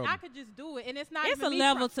lot of it, and I trouble. could just do it, and it's not. It's even a me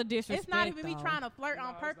level try- to disrespect. It's not even me though. trying to flirt No,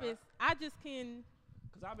 on it's not. purpose. I just can.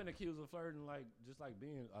 Because I've been accused of flirting, like, just like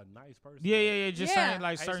being a nice person. Yeah. Just Yeah. saying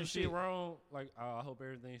like Hey, certain some shit shit. wrong. Like, I hope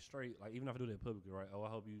everything's straight. Like, even if I do that publicly, right? Oh, I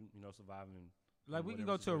hope you surviving. Like we can whatever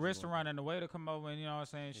go to a situation restaurant and the waiter come over and you know what I'm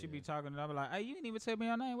saying she be Yeah. talking and I be like, hey, you didn't even tell me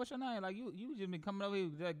your name. What's your name? Like you just been coming over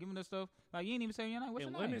here giving us stuff. Like you didn't even tell me your name. What's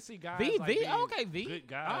And your name? women see guys V like V. being Okay, V. good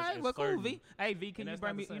guys All right, as well, cool. flirting. V. Hey V, can And you that's bring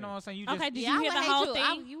not me? the You know same. what I'm saying? You just Okay, did Yeah, you I hear the would whole hate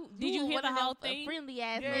thing? you. Did you hear the whole thing? Friendly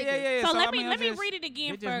ass Yeah, nigga. yeah. So I let mean, me just- read it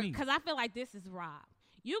again it's just me. because I feel like this is Rob.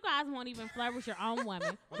 You guys won't even flirt with your own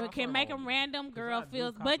woman, I but can flirt make a with random girl I do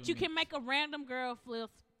feel. But you can compliments. make a random girl feel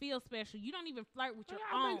special. You don't even flirt with your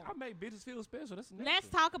own. I make bitches feel special. That's Let's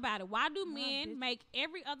natural. talk about it. Why do men bitch. make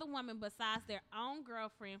every other woman besides their own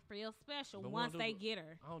girlfriend feel special But we once don't do they the- get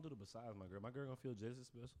her? I don't do the besides my girl. My girl gonna feel just as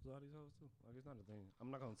special as all these hoes too. Like it's not a thing. I'm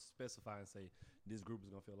not gonna specify and say this group is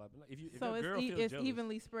gonna feel like. But if So your girl feels it's jealous,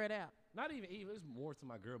 evenly spread out. not even. It's more to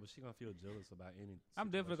my girl, but she gonna feel jealous about any. I'm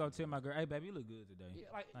definitely gonna tell situation. my girl, hey baby, you look good today. Yeah,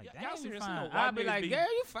 like, Like, y'all damn, you serious? fine. You know, I'll be niggas like,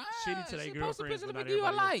 girl, you fine. shitty to their She post a girlfriends, picture but of not you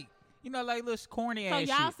everybody like. You know, like little corny So ass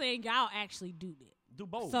y'all shit. saying y'all actually do that?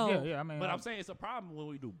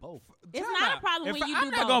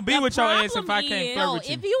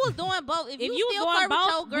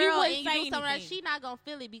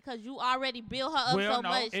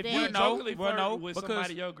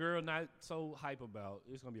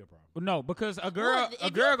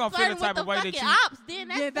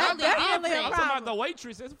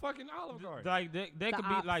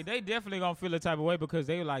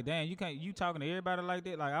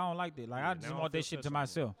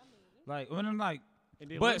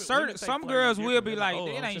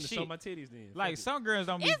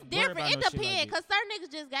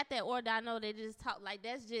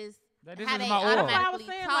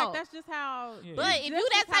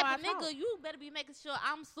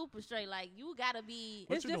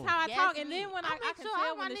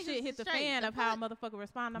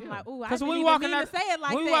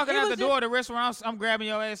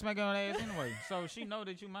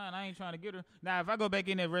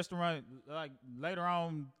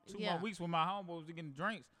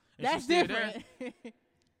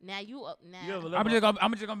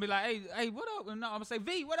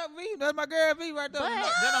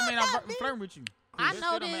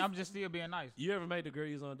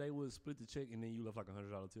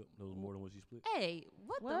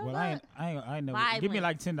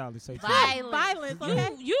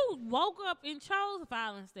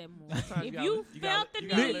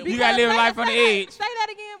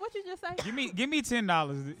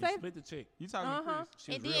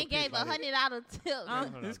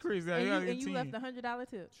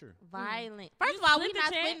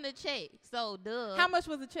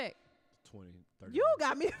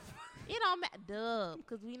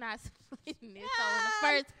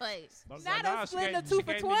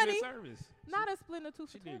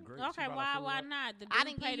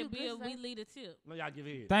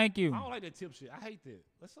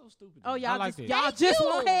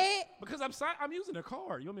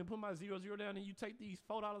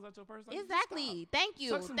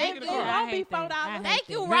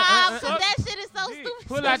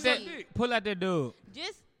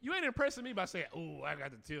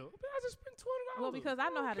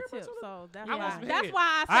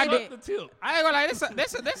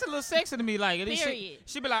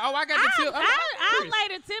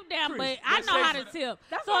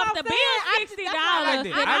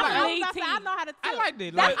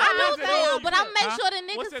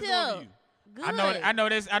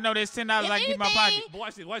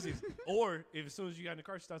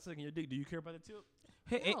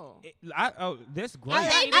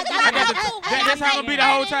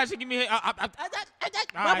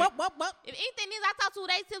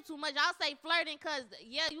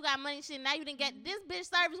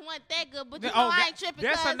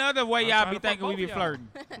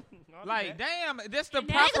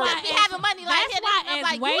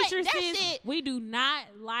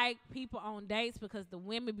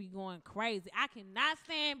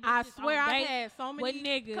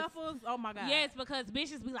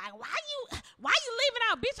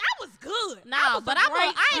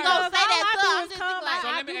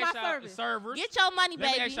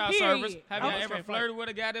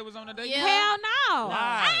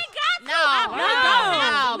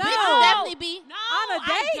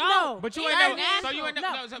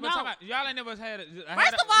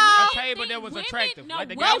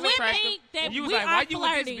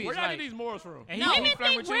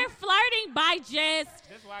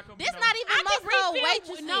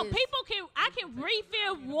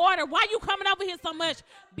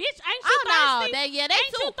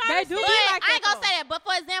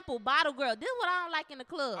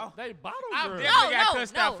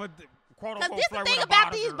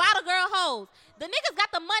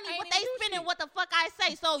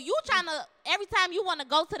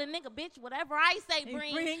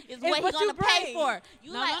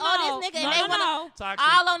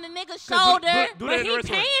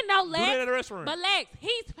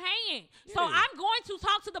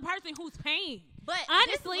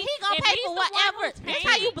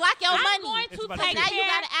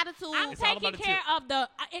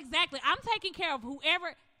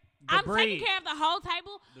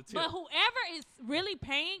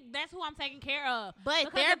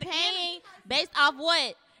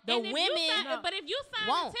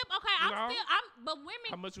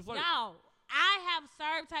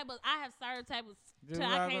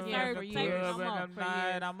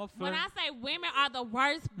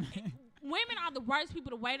 women are the worst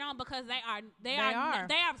people to wait on because they are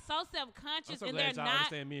so self-conscious and they're y'all not.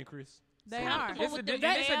 Understand me and Chris. They are. It's a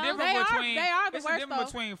difference They are the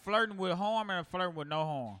worst between flirting with harm and flirting with no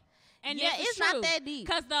harm. And yeah, it's true. not that deep.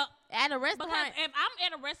 Because at a restaurant, because if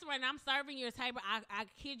I'm at a restaurant and I'm serving you a table, I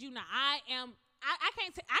kid you not, I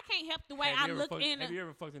can't help the way I look in. Have you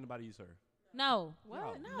ever fucked anybody you serve? No.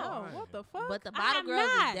 What? No. What the fuck? But the bottle girls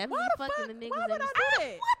is definitely fucking the niggas. Why would I do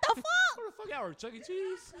that? What the fuck? What the fuck y'all were Chuck E.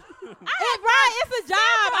 Cheese? It's a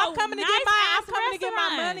job. I'm coming to get my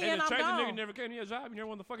money And and the I'm attractive nigga gone. never came to your job. You never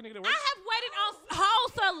want the fucking nigga to I work. have waited on whole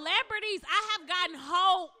celebrities. I have gotten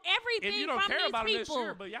whole everything If you don't from care these about them, people.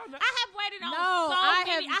 sure. But y'all not. I have waited on No, so I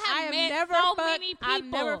many. I have met never so fucked. many people. I've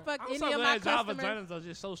never fucked I'm any so of my glad y'all customers. vaginas are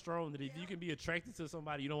just so strong that if you can be attracted to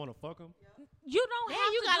somebody, you don't want to fuck them. You don't Yeah,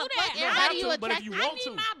 have you to gotta do fuck that. everybody you But if you I want need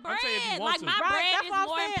to, my I'm saying if you bread. want Like to. my Right, bread that's is what I'm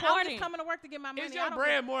more saying. I'm important. just coming to work to get my money. Is I your don't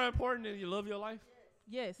bread more important than you love your life?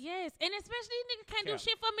 Yes. Yes, and especially these niggas can't do Yeah.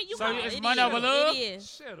 shit for me. You So gonna- it's It money is. over love? It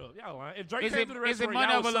is. Shut up, y'all lying. If Drake Is came it- to the is it restaurant,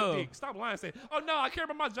 money y'all would over suck love? dick. Stop lying. Say, oh no, I care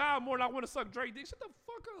about my job more than I want to suck Drake dick. Shut the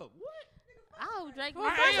fuck up. What? Oh, Drake.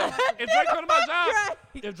 I am. If Drake come to my job,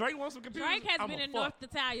 if Drake wants some computers, Drake has I'm been a in fuck. North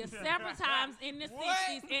Italia several times in the What?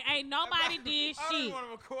 60s, and ain't nobody did shit. want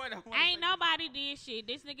to record. Ain't nobody did shit.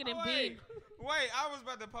 This nigga done big. Wait, I was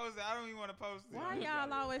about to post it. I don't even want to post it. Why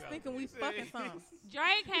y'all always thinking we fucking something?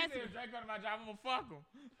 Drake has Drake come to my job, I'm gonna fuck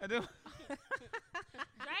him.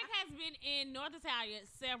 Drake has been in North Italia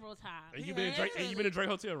several times. And you been in Drake, and you been in Drake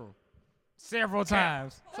hotel room. Several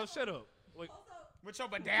times. So shut up. Wait, With your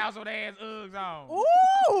bedazzled ass Uggs on.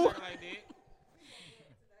 Ooh, Like that.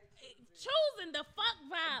 Choosing the fuck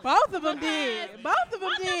vibe. both of them did. Both of them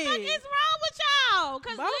What the fuck did. is wrong with y'all?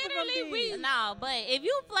 Because Both of them literally we. did. No, but if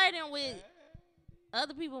you flirting with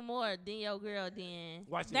other people more than your girl, then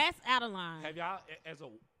watch this. That's out of line. Have y'all, as a,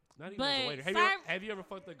 not even But as a waiter, have you ever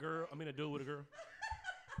fucked a girl? I mean, a dude with a girl?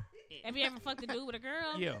 Have you ever fucked a dude with a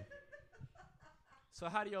girl? Yeah. So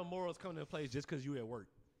how do your morals come into place just because you at work?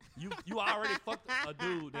 You already fucked a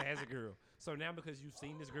dude that has a girl. So now because you've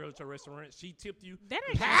seen this girl at your restaurant, she tipped you. That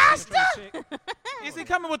ain't Pastor? Is he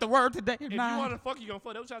coming with the word today? If you want to fuck, you gonna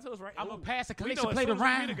fuck. That's what y'all tell us, right? I'm gonna pass the We collection know as plate soon as we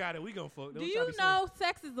around. meet a guy that we gonna fuck. Do you know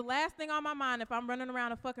sex is the last thing on my mind if I'm running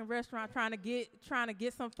around a fucking restaurant trying to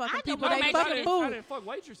get some fucking just people wanna they make fucking sure I food? didn't fuck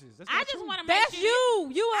waitresses. That's I not just true. want to make That's sure.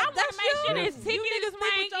 you. You I are. want to That's make sure you. this You ticket is niggas sleep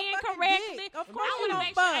with thing your in fucking correctly. dick. Of I course you want to don't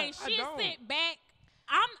make sure fuck. ain't I shit don't. sent back.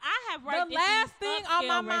 I have worked The at last these thing on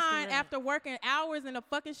my upscale mind restaurants. after working hours in a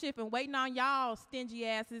fucking shift and waiting on y'all stingy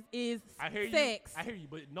asses is I hear sex. you. I hear you,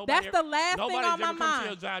 but nobody. That's the last thing nobody's on ever my come to mind.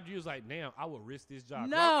 your job. You was like, damn, I would risk this job. I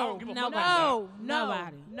No, don't give a no, fuck about the job.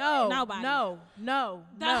 Nobody. no, Nobody. no.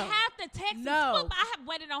 Half the Texans. No. Fuck, I have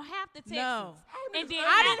waited on half the Texans. No. And then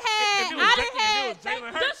I didn't If it was have.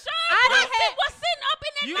 Jalen Hurts, Deshaun Watson was sitting up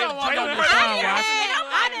in that You motherfucker. don't want no Jalen Deshaun Hurts-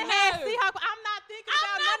 Watson. I didn't have Seahawks. I'm not thinking I'm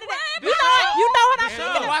about not none of that. worried You know what I'm Deshaun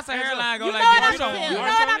thinking about. Watson hairline go You like know what this. I'm You don't thinking. You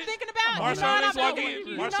want know what I'm thinking about. You know Marshawn what Lynch I'm walk thinking. in.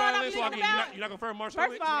 You know what Marshawn I'm Lynch walk thinking in. about. You're not confirm Marshawn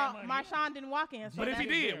First Lynch? of all, Marshawn didn't walk in. So But if he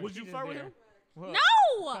that's- did, would you flirt with him? No.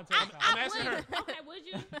 I'm asking her. Okay, would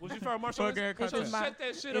you? Would you flirt with Marshawn Okay, Lynch? cut So that. shut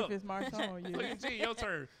that shit If up. it's Marshawn, Look yes. at G, your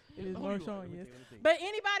turn. It is Who you Marshawn, want? yes. Let me think. But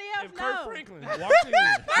anybody else, If Kirk no. Franklin walked in,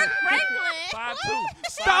 Franklin. 5'2",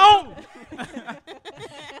 Stone.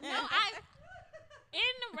 No,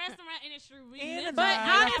 in the restaurant industry, we And literally but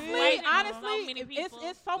have waited on honestly, so many it's people.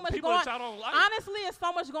 so much people going. that y'all don't like. Honestly, it's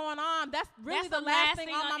so much going on. That's really That's the the last last thing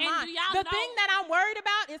thing on my on- and mind. do y'all The know- thing that I'm worried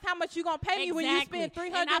about is how much you gonna pay me when you spend Exactly.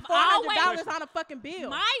 $300, And I've $400 always- on a fucking bill.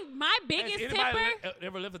 My Has biggest anybody tipper.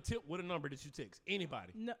 ever left a tip with a number that you text?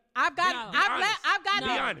 Anybody? No, I've got, No. I've got, Be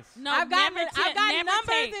honest. No, I've got, never I've got never numbers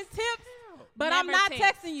text. and tips, but I'm Never not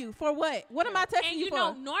text. texting you for what? What am I texting And you you for?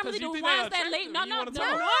 know, normally 'Cause you the think ones they that leave, attractive, no, you no, wanna no, talk.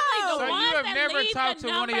 normally the So ones you have that never leave talked the to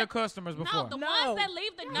one of number, your customers no, before? the No. ones that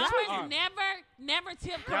leave the numbers are. never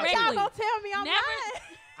tip Y'all Y'all correctly. gonna tell me I'm Never-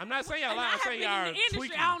 lying? I'm not saying y'all And I lying. I'm have saying been y'all in are the industry.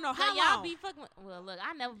 tweaking. I don't know So how y'all long. be fucking. Well, look,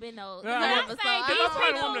 I never been no. Yeah, But I'm so saying I these If don't I find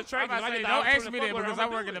a people- woman attractive, I'm I about to get say, the don't ask opportunity me to that fuck with her, because I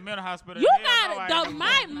I'ma work do in the it. mental hospital. You Yeah, got nobody the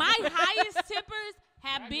can- my highest tippers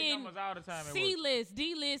have I get been numbers all the time at work. C list,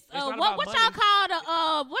 D list. It's not What about y'all money. call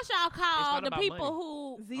the what y'all not call the about people money.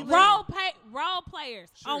 who Z-list. role players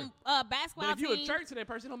Sure. on basketball But if you teams. attract to that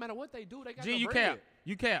person, no matter what they do, they got G, the you bread. cap.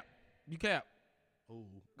 You cap. You cap. Ooh,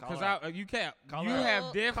 Because call her out. you cap. Call You her out. have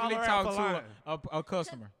Call definitely her out talked for to a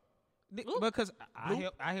customer. Because I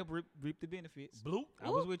Bloop. help reap the benefits. Bloop. I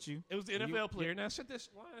was with you. It was the NFL player. Now shut this.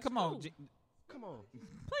 Come on. G- Come on.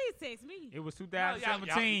 Please text me. It was y'all-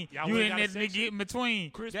 2017. y'all You went in out there of to section. get in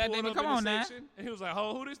between. Chris God pulled damn it, up come in on the now. section, and he was like,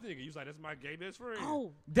 "Oh, who this nigga?" He was like, "That's my gay best friend."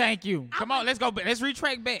 Oh, Thank you. Come on, let's go back. Let's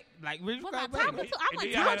retract back. Like was I retract talking back. to? I And wasn't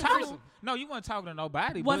then y'all had a talking to. threesome. No, you weren't talking to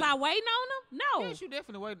nobody. Was but I waiting on them? No. Yes, you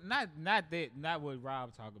definitely wait. Not what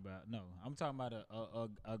Rob talk about. No, I'm talking about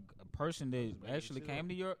a person that actually came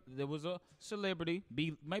to your. There was a celebrity,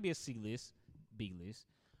 maybe a C list, B list,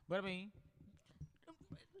 But I mean,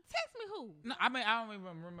 text me who? no, I mean I don't even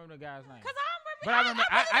remember the guy's name. Cause I don't remember. But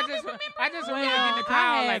I just remember getting the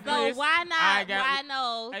call like So Chris. why not? Why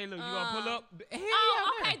no? Hey, look, you gonna pull up?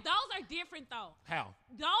 Okay, those are different though. How?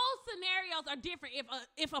 Those scenarios are different.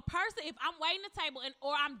 If a person, if I'm waiting the table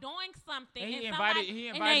or I'm doing something and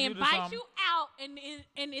they invite you out and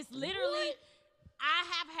it's literally. I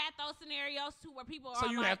have had those scenarios too where people are So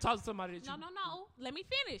you like, have talked to somebody that you... No. Let me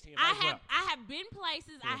finish. I have been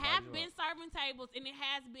places. I have been serving tables, and it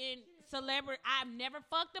has been celebrity. I've never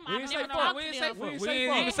fucked them. I've never talked to them. We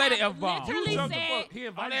didn't even say the F-bomb. Literally said... He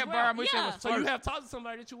invited you out. Yeah. So you have talked to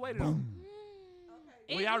somebody that you waited on.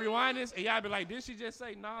 Will y'all rewind this? And y'all be like, did she just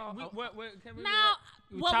say no?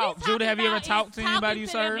 Judah, have you ever talked to anybody you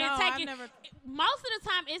served? No, I've never. Most of the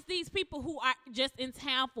time, it's these people who are just in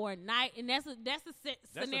town for a night, and that's the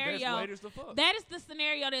scenario. The best waiters to fuck. That is the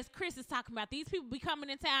scenario that Chris is talking about. These people be coming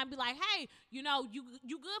in town and be like, hey, you good for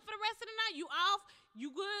the rest of the night? You off?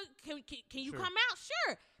 You good? Can you come out?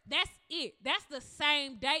 Sure. That's it. That's the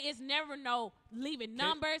same day. It's never no leaving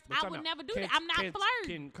numbers. I would never do that. I'm not flirting.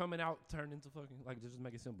 Can coming out turn into fucking, like, just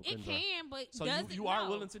make it simple? It can, but so you are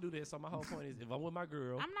willing to do that. So my whole point is, if I'm with my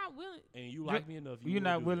girl, I'm not willing, and you like me enough, you're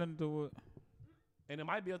not willing to do it. And it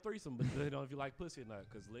might be a threesome, but you know if you like pussy or not,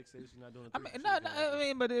 because Lex says she's not doing a threesome.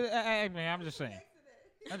 I'm just saying.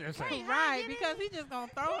 Right, because he just gonna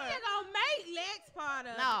throw it. He just gonna make Lex part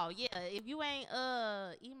of it. No, yeah. If you ain't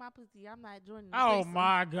eat my pussy, I'm not joining the Oh threesome.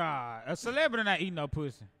 my God. A celebrity not eating no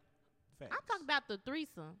pussy. Facts. I'm talking about the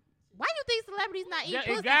threesome. Why you think celebrities not eating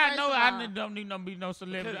pussy? God knows I don't need no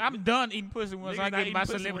celebrity. I'm done eating pussy once I get my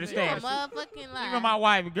celebrity status. Motherfucking lie. Even my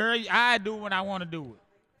wife, girl, I do when I want to do it.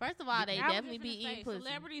 First of all, they definitely be eating pussy.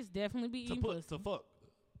 Celebrities definitely be eating pussy. To fuck.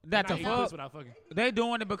 That to fuck. Without fucking. They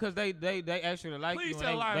doing it because they actually like Please you. Please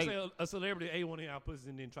tell Lyle say a celebrity ate one of y'all pussies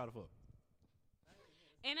and then try to fuck.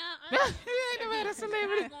 And you ain't never had a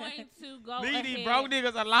celebrity. I'm going to go Leave these ahead. broke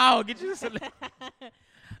niggas alone. Get you a celebrity.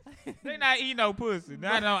 They not eating no pussy.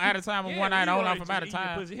 Not no out of time of one night on off from out of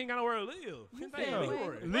time. He ain't got nowhere to live. His name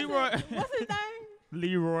Leroy. What's his name?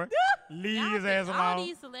 Leroy. Leave his ass alone. All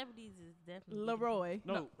these celebrities is definitely Leroy.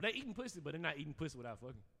 No, they eating pussy, but they're not eating pussy without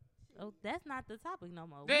fucking. Oh, that's not the topic no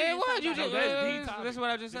more. That's what I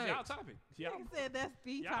just said. Y'all topic. Y'all said that's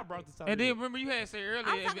the topic. Brought this topic. And then remember you had said earlier,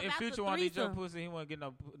 if Future want to eat your threesome. pussy, he want to get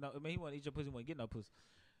no. I mean, he want to eat your pussy, he want to get no pussy.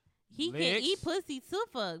 He can eat pussy to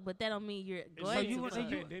fuck, but that don't mean you're going to fuck.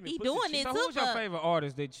 He doing it to fuck. So who's your favorite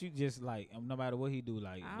artist that you just like, no matter what he do,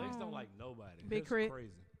 like? Lex don't like nobody. Big Crit.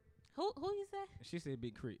 Crazy. Who you say? She said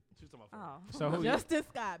Big Crit. She was talking about. Oh. So who? Justin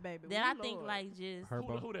Scott, baby. Then I think like just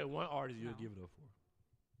who that one artist you'll give it up for?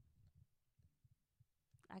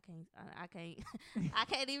 I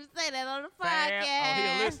can't even say that on the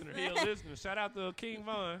podcast. Oh, he a listener. Shout out to King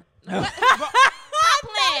Von. Stop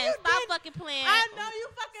fucking playing. I know you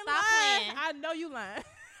fucking Stop lying. playing. I know you lying.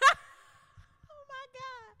 Oh my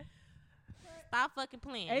God. Stop fucking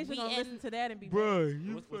playing. Asia gonna listen to that and be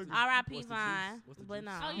Bruh, R.I.P. Vine. But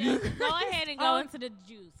no. Oh, yeah. Go ahead and go into the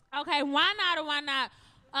juice. Okay, why not or why not?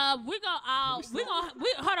 We're gonna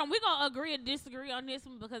agree or disagree on this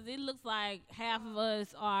one because it looks like half of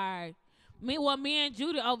us are me and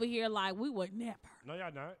Judy over here like we would never. No, y'all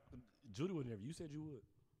not. Judy would never. You said you would.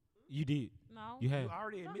 You did. No. You have. You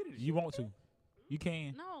already admitted it. You want to. You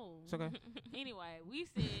can. No. It's okay. Anyway, we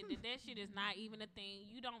said that shit is not even a thing.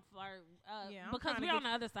 You don't flirt because trying to we're on the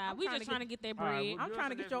other side. We just trying to get that bread. I'm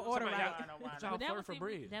trying to get your order right. Y'all flirt for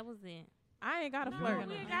bread. That was it. I ain't got to flirt.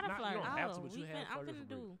 We ain't got to flirt. You don't have to, but you have I'm finna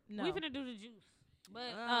do. No. We finna do the juice.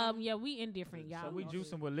 But yeah, we indifferent, y'all. So we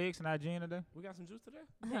juicing with Lex and Igene today? We got some juice today?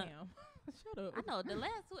 Damn. Shut up. I know the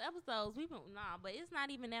last 2 episodes we've been but it's not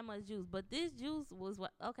even that much juice. But this juice was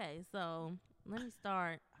what? Okay, so let me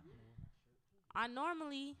start. I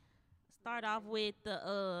normally start off with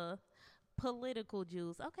the political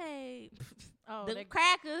juice. Okay. Oh, the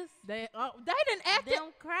crackers. They didn't act it.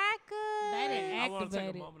 Them crackers. They didn't I want to take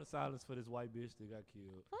activate a it. moment of silence for this white bitch that got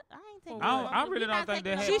killed. What? I ain't taking. I really don't think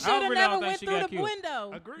they had. She I should have really never don't think went she through got the killed.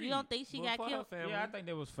 window. Agreed. You don't think she got killed? Yeah, I think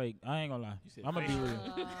that was fake. I ain't gonna lie. I'm gonna be fake. real.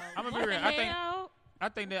 I'm gonna What be real. the hell? I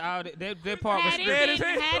think that all that part was Had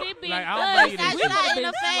scripted. it been Like, I us, don't believe Got this. shot in the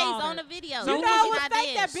been face slaughtered. on the video. So You who know was it was not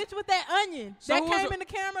fake, that dead. bitch with that onion. So that who was came it? in the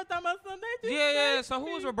camera talking about something. Yeah. So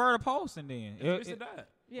who was Roberta Paulson then? Bitch that died.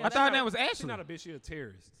 Yeah, I thought her name was She's Ashley. not a bitch. She a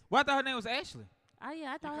terrorist. Well, I thought her name was Ashley. Oh yeah,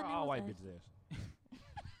 I You thought her call name all was white Ashley. bitches Ashley.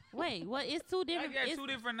 Wait, what? It's two different. They got two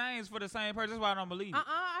different names for the same person. That's why I don't believe it.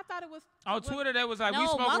 I thought it was. On Twitter, they was like, no, we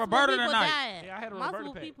smoked Roberta tonight. Died. Yeah, I had a multiple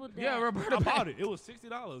Roberta pack. people died. Yeah, Roberta I bought it. It was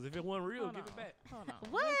 $60. If it wasn't real, give it back. Hold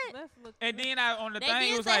on. What? Let's look. And then on the They thing,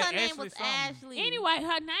 did it was say like her name Ashley was something. Ashley. Anyway,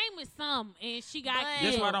 her name is some, and she got But- That's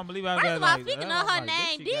killed. why I don't believe I First was of all, like, speaking I'm of her like, that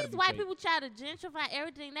name, shit gotta these be white fake. people try to gentrify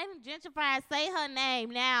everything. They didn't gentrify, say her name.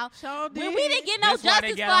 Now, Sure when we didn't get no That's why they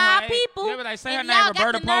justice got for on our her people, They were like, say her and name, y'all got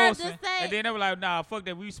Roberta the nerve to Poston. say- And then they were like, nah, fuck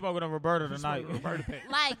that. We smoking on Roberta We tonight. smoked Roberta pack.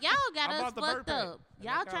 like y'all got I us bought the fucked bird pack. up. And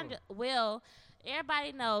Y'all they trying to gone.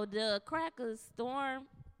 everybody know the crackers stormed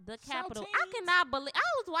the Capitol. I Saltines. cannot believe. I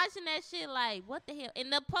was watching that shit like, what the hell?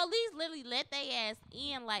 And the police literally let their ass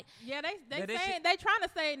in. Like, Yeah, Yeah, they this saying shit- they trying to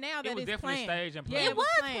say now that It was it's definitely planned. staged and Yeah, planned. it was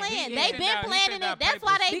planned. planned. He They sent been out- he planning sent it. out That's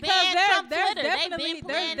why they Because banned Trump there's Twitter. They definitely been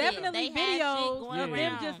planning definitely it. They had shit videos going of them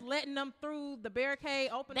around. just letting them through the barricade.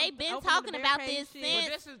 They been opening talking the about barricade this and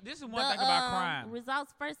shit. since- This is one thing about crime.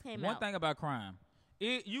 Results first came One out. thing about crime.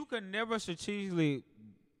 You can never strategically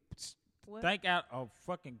What? think out a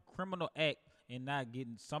fucking criminal act and not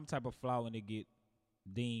getting some type of flaw and it get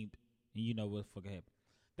deemed and you know what the fuck happened.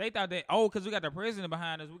 They thought that, because we got the president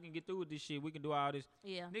behind us, we can get through with this shit. We can do all this.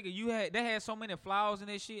 Yeah. Nigga, they had so many flaws in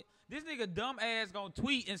that shit. This nigga dumb ass gonna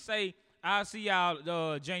tweet and say, I'll see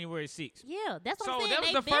y'all January 6th. Yeah, that's what So I'm saying. that was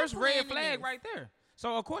They the been first red planning flag this. right there.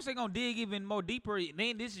 So of course they gonna dig even more deeper.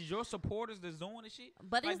 Then this is your supporters that's doing the shit.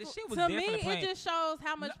 But like, it's- the shit was To me, definitely planned. it just shows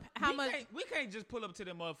how much We can't just pull up to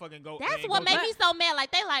them motherfucking go. That's and what go made to- me so mad.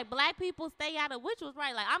 Like, they like, black people stay out of, which was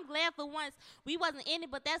right. Like, I'm glad for once we wasn't in it,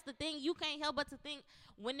 but that's the thing. You can't help but to think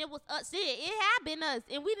when it was us, shit, it had been us.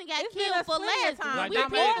 And we didn't get It's been killed us for plenty of less. times. Like We they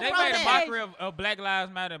pulled made from a that. mockery of Black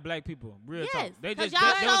Lives Matter and black people. Real Yes, talk. They 'cause just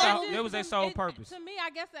y'all that was their sole It- purpose. To me, I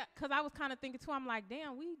guess because I was kind of thinking too. I'm like,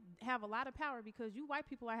 damn, we have a lot of power because you white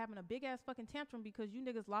people are having a big ass fucking tantrum because you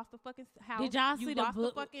niggas lost the fucking house. Did y'all you see the lost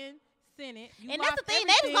book- the fucking Senate? You And lost that's the thing.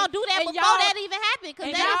 They everything, was going to do that and before y'all- that even happened. Because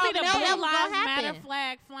And they y'all don't see the know that Blue was Lives going to Matter happen.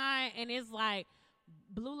 flag flying, and it's like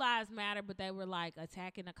Blue Lives Matter, but they were like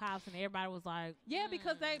attacking the cops, and everybody was like, Yeah,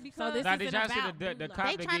 because this Now, isn't did y'all see about the blue cop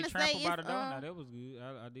They that trying get to say trampled by the it's, door? Now that was good.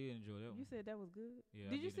 I did enjoy that You one. said that was good. Yeah, I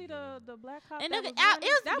Did you did see enjoy the black cop? And that look, was running?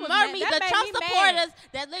 it That was mad- me, that the made Trump me mad. supporters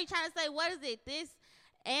that literally trying to say, what is it? This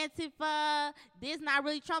Antifa, this not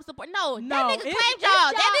really Trump support. No, No, that nigga it's- claimed it's y'all.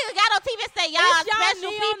 y'all- That nigga got on TV and said, y'all are It's y'all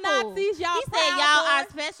special people. neo-Nazis, y'all He said, Proud y'all are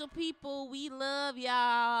Boys. special people. We love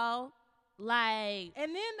y'all. Like,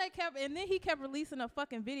 And then he kept releasing a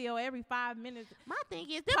fucking video every 5 minutes. my thing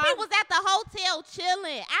is, them Tom- people was at the hotel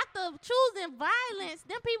chilling. After choosing violence,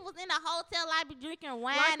 them people was in the hotel lobby drinking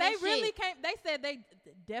wine Like they and really shit. came. They said they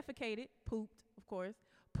defecated, pooped, of course,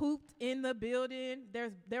 pooped in the building.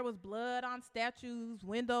 There was blood on statues,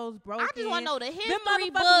 windows broken. I just want to know the Them history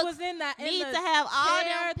motherfuckers books. was in the need the to have all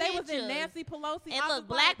chair. them They was in pictures. Nancy Pelosi. And I look,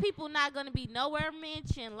 was black like, people not going to be nowhere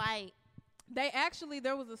mentioned. Like, They actually,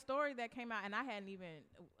 there was a story that came out, and I hadn't even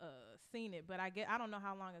seen it, but I don't know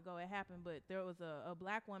how long ago it happened, but there was a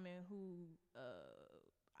black woman who,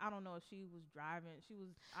 I don't know if she was driving. She was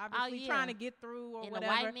obviously yeah. trying to get through or and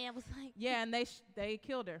whatever. the white man was like, Yeah, and they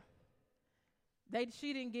killed her.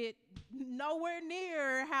 She didn't get nowhere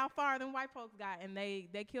near how far them white folks got, and they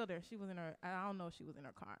killed her. She was in her. I don't know if she was in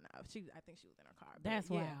her car now. I think she was in her car. but That's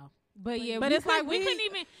yeah. wild. But yeah, But we it's like couldn't- we we- couldn't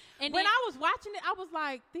even. And When then, I was watching it, I was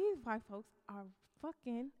like, these white folks are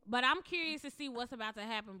fucking. but I'm curious to see what's about to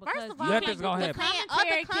happen because first of all, Nothing's gonna the happen. saying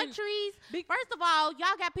commentary other can- countries. Big- First of all,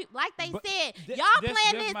 y'all got people like they But said. th- Y'all that's-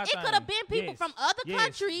 playing that's my this. It thing. could have been people Yes, from other yes,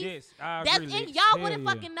 countries. yes, I That's agree, in Lex. y'all Hell wouldn't yeah.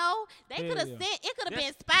 fucking know. They Hell could have yeah. sent. It could have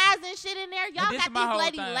been That's- spies and shit in there. Y'all this got is my these whole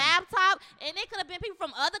lady thing. laptop, and it could have been people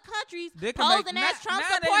from other countries They can make- posing as Trump now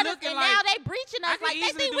they supporters, looking and like- now they breaching I us can like they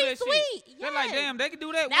easily think do we that sweet. shit. They're like, Yes. damn, they can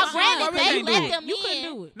do that. Now, Why granted, we they can't do let it? them you in. couldn't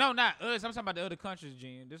do it. No, not us. I'm talking about the other countries,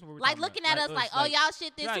 Jen. This is what we're Like talking looking about. at us like, oh, y'all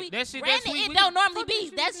shit this like, sweet. that shit that Granted, sweet, it we don't can- normally fuck be.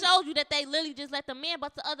 that That shit. shows you that they literally just let them in.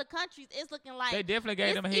 But to other countries, it's looking like They definitely gave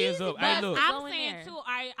it's them a heads easy up. for Hey, us look. to I'm go in saying there. too.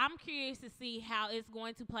 I'm curious to see how it's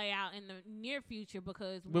going to play out in the near future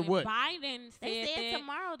because With when what? Biden They said said that,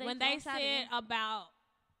 tomorrow they when they gonna try to said get- about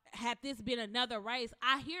had this been another race,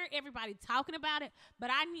 I hear everybody talking about it, but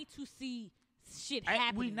I need to see shit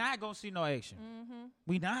happening. We not gonna see no action. Mm-hmm.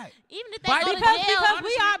 We not. even if they Biden- go to Because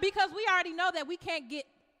jail, because we already know that we can't get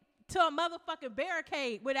to a motherfucking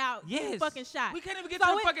barricade without getting Yes. fucking shot. We can't even get So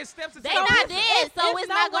to the it- fucking steps. They not dead, so it's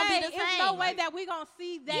no not gonna way, be the It's no same. way that we gonna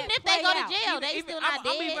see that. even if play they go to out. jail, they still not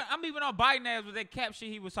dead. I'm even on Biden ass with that cap shit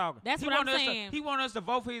he was talking. That's he what I'm want us saying. He want us to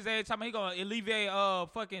vote for his ass. Talking about he gonna alleviate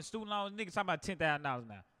fucking student loans. Niggas talking about $10,000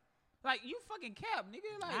 now. Like, you fucking cap,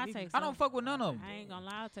 nigga. Like, I don't fuck with none of them. I ain't gonna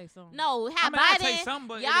lie, I'll take some. No, how I Biden, take some,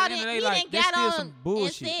 but y'all at the end of the day, like, he didn't that's get still on some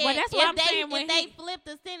bullshit. and said Well, that's what I'm saying. If they flipped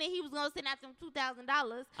the Senate, he was gonna send out them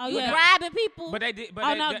 $2,000. Oh, You yeah. bribing people. But they did. But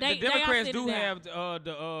Oh, no, the they Democrats all do sit have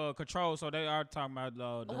the control, so they are talking about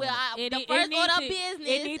the. Well, It the need- first it need order of to- business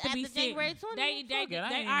it need to after be sent. January 20th. They I ain't are even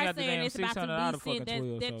got the saying damn it's about $600 to be fucking sent.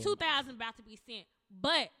 Twill, That so. 2,000 about to be sent.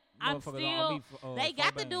 But I'm Motherfuckers still on me They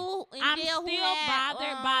got the dude in I'm jail who still had,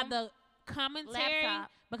 bothered by the commentary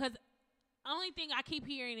laptop. because only thing I keep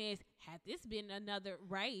hearing is, had this been another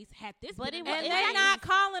race, had this But been it another And was- they're race. not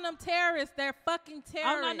calling them terrorists. They're fucking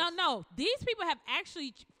terrorists. Oh no! These people have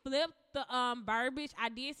actually flipped the verbiage. I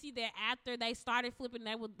did see that after they started flipping,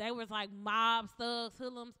 they was like mobs, thugs,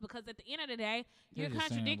 hoodlums. Because at the end of the day, you're They're just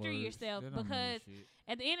saying contradicting words. yourself. They don't mean Because shit.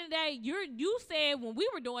 at the end of the day, you said when we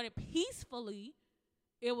were doing it peacefully,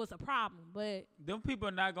 it was a problem. But Them people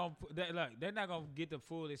are not gonna. They're not gonna get the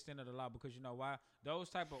full extent of the law because you know why? Those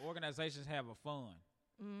type of organizations have a fund.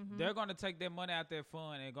 Mm-hmm. They're gonna take their money out their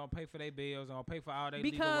fund and gonna pay for their bills and gonna pay for all their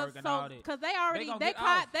legal because work and all that. because they already gonna they get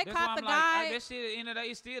caught off. they That's why caught the I'm like, guy. that shit at the end of the day,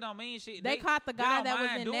 it still don't mean shit. They caught the they guy don't that was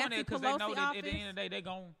mind in doing Nancy it 'cause they know Pelosi that at the office. end of the day they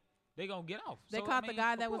gonna get off. They So, caught I the mean,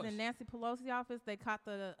 guy of that was course. in Nancy Pelosi office. They caught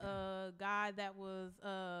the guy that was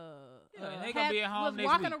and they gonna be at home was next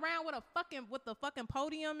walking week. around with the fucking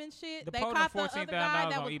podium and shit. The They podium, caught the other $14,000 guy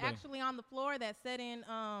that on was eBay. actually on the floor that sat in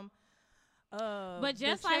But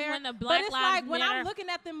just the like chair. when the but Black it's Lives like when Matter- I'm looking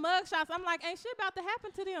at them mugshots, I'm like, ain't shit about to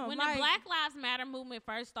happen to them. when like, the Black Lives Matter movement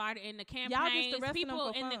first started and the Y'all just campaigns, arresting them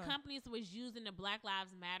people for in the fun. companies was using the Black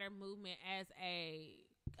Lives Matter movement as a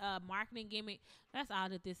marketing gimmick. That's all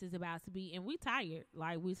that this is about to be. And we tired.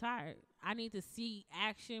 Like, we tired. I need to see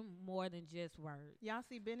action more than just words. y'all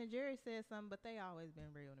see Ben and Jerry said something, but they always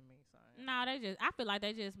been real to me. So No, I feel like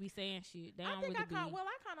they just be saying shit. They I don't think really be.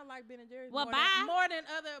 I kind of like Ben and Jerry Well,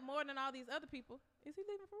 more than all these other people. Is he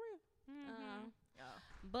leaving for real?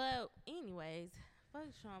 But anyways, fuck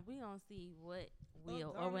Trump. We gonna see what will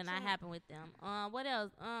or Donald will not Trump. happen with them. What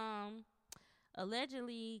else?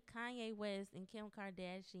 Allegedly, Kanye West and Kim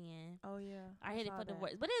Kardashian Oh yeah, are headed for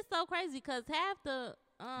divorce. But it's so crazy because half the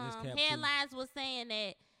Cap headlines was saying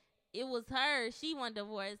that it was her, she wanted a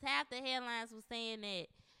divorce. Half the headlines was saying that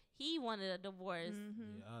he wanted a divorce.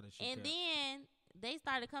 Mm-hmm. Yeah, all that shit And cap. then they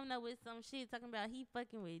started coming up with some shit talking about he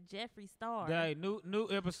fucking with Jeffree Star. Hey, new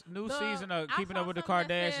season of I Keeping saw Up with the something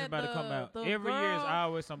that Kardashians said about to come out. the Every year is girl-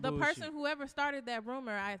 always some The bullshit. person whoever started that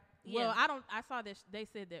rumor, I saw that they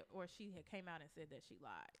said that, or she had came out and said that she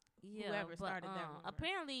lied. Yeah, Whoever but, started that rumor.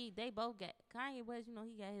 apparently they both got Kanye West. You know,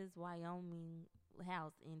 he got his Wyoming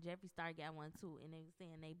house, and Jeffree Star got one too. And they were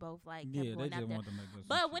saying they both like kept yeah, they going just out there. want to make us.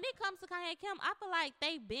 But when it comes to Kanye and Kim, I feel like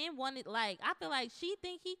they been wanted. Like I feel like she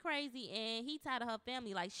think he crazy, and he tired of her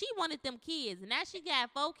family. Like she wanted them kids, and now she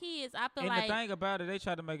got 4 kids. I feel and like the thing about it, they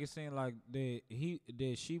tried to make it seem like that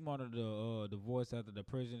she wanted the divorce after the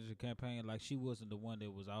presidential campaign. Like she wasn't the one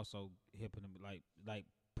that was also helping him, like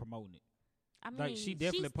promoting it. I mean, Like she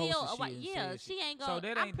definitely still, posted shit. and yeah, said she shit. ain't gonna. So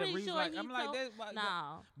that I'm ain't the pretty reason. sure Like, he I'm like, told- that's why.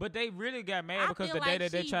 no. But they really got mad I because feel the day like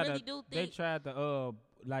that they she tried really to do they think tried to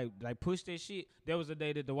like push that shit. That was the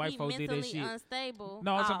day that the white he folks did that mentally shit. unstable.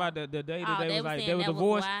 No, I'm talking Oh. about the day that Oh, they they was was like saying they was that was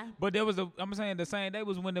divorced. why? But there was I'm saying the same day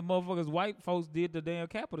was when the motherfuckers white folks did the damn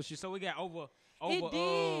Capitol shit. So it got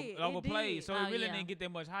did. overplayed. It So did. it really Oh, yeah. didn't get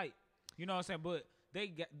that much hype. You know what I'm saying? But they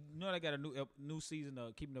got they got a new season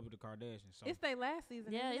of Keeping Up with the Kardashians. So It's their last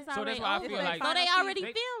season. Yeah, isn't it's it? So already that's why I over. feel It's like- so they final already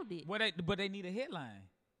season. filmed it. but they need a headline.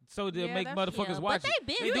 So to Yeah, make that's- motherfuckers Yeah, watch but it.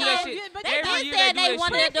 they They been do said- that shit. but they Every been year said they do they that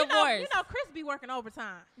wanted shit. a divorce. You know, Chris be working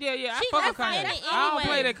overtime. Yeah, I She fuck with was saying Kanye. it I don't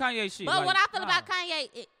play anyway. that Kanye shit. But like, what I feel nah. about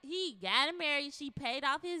Kanye, he got married. She paid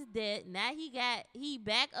off his debt. Now he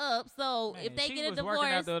back up. So Man, if they she get a was working out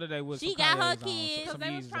divorce, the other day with she some got her Kanye's on, kids. Because some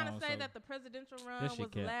they was Yeezys trying on, to say so. that the presidential run That was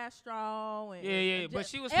shit the cap. last straw. And Yeah, but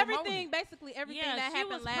just she was promoting everything, it. basically everything Yeah, that she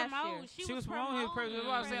was happened last year. promoting. She was promoting his president. That's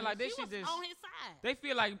what I'm saying. Like, that she shit was just- on his side. They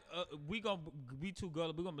feel like we gonna be too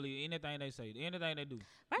gullible. We gonna believe anything they say, anything they do.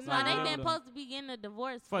 first of Like, all, they whatever been the- supposed to be getting a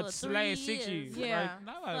divorce For for the 3 last years. 6 years. Yeah. Right?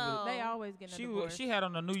 Nobody So- believe- They always getting a divorce. She had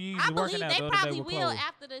on the New Year's I working believe out they the other day probably with will Chloe.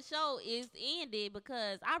 after the show is ended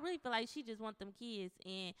because I really feel like she just want them kids,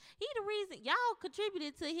 and he the reason y'all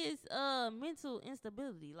contributed to his mental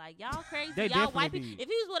instability. Like y'all crazy, They y'all white definitely people. did. If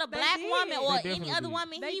he was with a They black did. woman or They any definitely other did.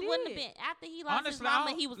 woman, They he wouldn't have did. been. After he lost Honestly, his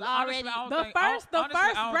mama, he was honestly, already. I don't The think- first honestly,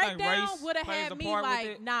 I don't think breakdown race would have plays had a me part with like,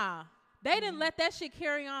 it. nah. They didn't let that shit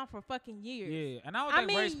carry on for fucking years. Yeah, and I don't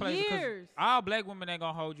think race plays because all black women ain't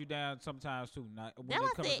gonna hold you down sometimes too.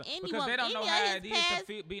 Because they don't know how it is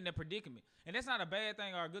to be in a predicament, and that's not a bad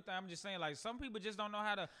thing or a good thing. I'm just saying, like, some people just don't know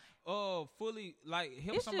how to fully like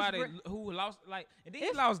help somebody who lost and then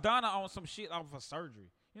he lost Donna on some shit off of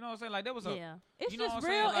surgery. You know what I'm saying? Like, that was It's just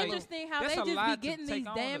real interesting how they just be getting these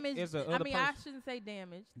damaged. I mean, I shouldn't say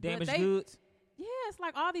damaged. Damaged goods. Yeah, it's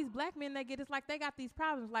like all these black men that get, it's like they got these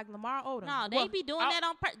problems, like Lamar Odom. No, they be doing that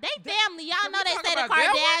on purpose. They family. Y'all know they say the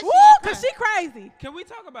Kardashians. Woo, because she crazy. Can we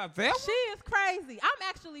talk about that? She is crazy. I'm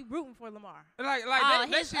actually rooting for Lamar. Like that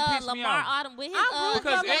shit pissed me Lamar off. Odom with his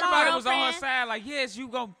because everybody was on her side, like, yes, you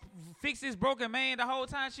gonna fix this broken man. The whole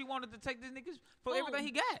time she wanted to take this nigga for everything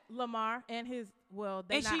he got. Lamar and his, I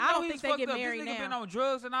don't think they get married this now. nigga been on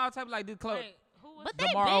drugs and all type of like this clothes. But they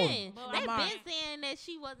been saying that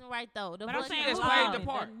she wasn't right though. But she just played the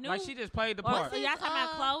part. Like she just played the part. So y'all talking about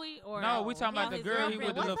Chloe or no? We talking about the girl. He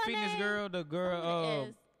with the little fitness girl. The girl.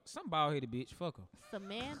 Some bald headed bitch. Fuck her.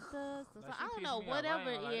 Samantha. I don't know.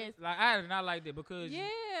 Whatever it is. Like I did not like that because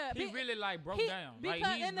he really like broke down. Because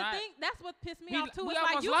like, and the thing that's what pissed me off too.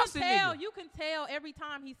 It's like you can tell every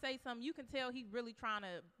time he say something. You can tell he's really trying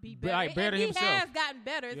to be better. Like better himself. He has gotten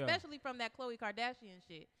better, especially from that Khloe Kardashian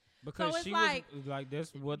shit. Because so she was like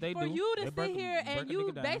that's what they do. For you to sit here and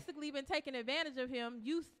you basically been taking advantage of him.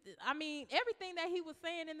 I mean, everything that he was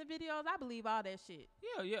saying in the videos, I believe all that shit.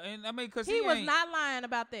 Yeah, and I mean, because he was not lying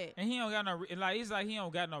about that. And he don't got no like. It's like he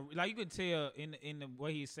don't got no like. You can tell in the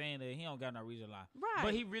way he's saying that he don't got no reason to lie. Right.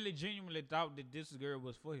 But he really genuinely thought that this girl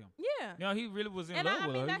was for him. Yeah. You know, he really was in love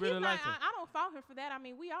with her. He really liked her. I don't fault her for that. I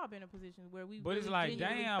mean, we all been in positions where we. But really it's like,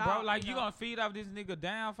 damn, bro. Like you gonna feed off this nigga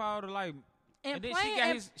downfall to like. And then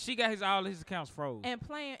she got all his accounts froze. And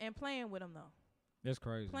playing with him though. That's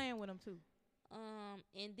crazy. Playing with him too.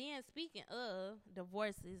 And then speaking of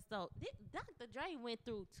divorces, so Dr. Dre went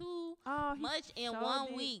through too much in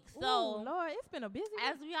 1 week. So Lord, it's been a busy week.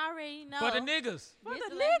 As we already know, for the niggas.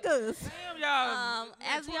 Damn y'all.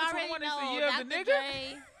 As we already know, Dr.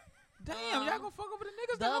 Dre. Damn, y'all gonna fuck over the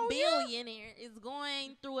niggas. The billionaire is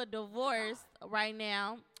going through a divorce right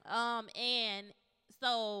now. And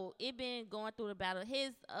so it been going through the battle. His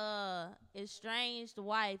estranged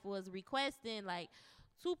wife was requesting like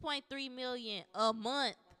 $2.3 million a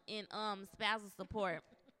month in spousal support.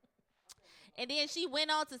 And then she went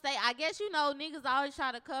on to say, I guess niggas always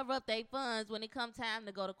try to cover up their funds when it come time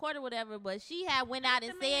to go to court or whatever. But she had went out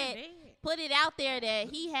and said, put it out there that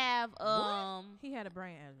he have he had a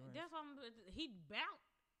brain aneurysm. That's what he bout.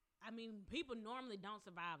 I mean, people normally don't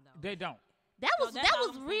survive though. They don't. That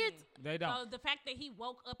was weird. They don't. So the fact that he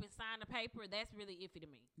woke up and signed the paper, that's really iffy to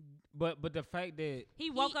me. But the fact that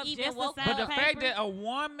he woke up just to sign the paper. But the fact that a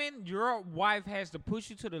woman, your wife, has to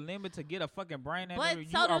push you to the limit to get a fucking brain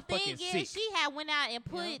aneurysm, you are fucking sick. So the thing is, she had went out and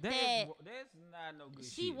put that's not no good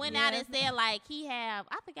shit. She went out and said like he have,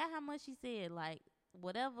 I forgot how much she said, like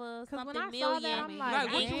whatever something million. That, I'm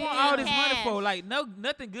like what you want all this money for? Like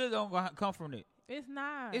nothing good gonna come from it. It's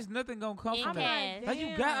not. It's nothing gonna come from that. Like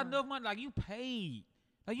you got enough money. Like you paid.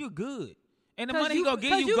 Like you good. And the money he gonna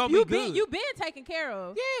give you gonna be good. You been taken care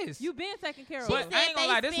of. Yes. You been taken care of. But I ain't gonna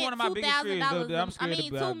lie. This is one of my biggest fears. I'm scared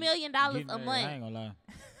 $2 million a month. I ain't gonna lie.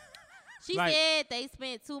 She said they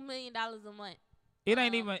spent $2 million a month. It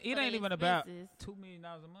ain't even about $2 million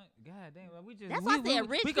a month. God damn, we just that's why I said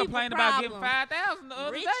rich we people complained about getting $5,000 the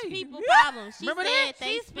other rich day. People problems. She Remember said that?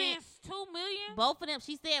 they spent $2 million. Both of them.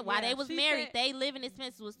 She said while they was married, they living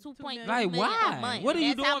expenses was $2.3 like, million a month. What are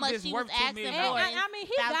you doing? how much she was asking for. I mean,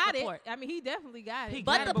 he got it. I mean, he definitely got it.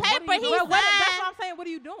 But the paper he signed. That's what I'm saying. What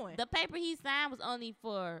are you doing? The paper he signed was only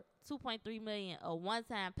for $2.3 million a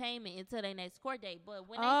one-time payment until their next court date. But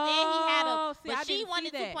when they said he had but she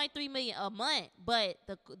wanted $2.3 million a month. But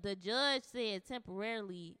the judge said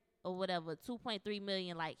temporarily or whatever, $2.3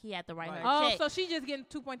 million, like he had to write her check. Oh, so she just getting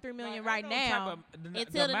 $2.3 million right now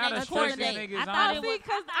until the next court date. I thought it was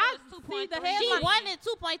because the headlines. She wanted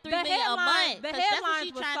 $2.3 million a month. The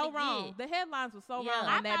headlines were so wrong. The headlines were so wrong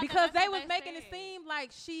on that because they was making it seem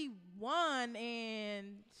like she won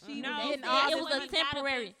and she was getting all. It was a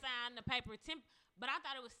temporary. Sign the paper. But I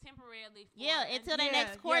thought it was temporarily. Until the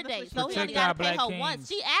next court date. So he only got to pay her once.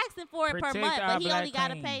 She asking for it per month, but he only got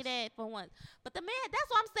to pay that for once. But the man, that's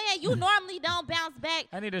what I'm saying. You normally don't bounce back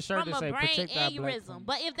I need a shirt from to say, a brain protect aneurysm.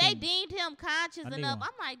 But if they deemed him conscious enough,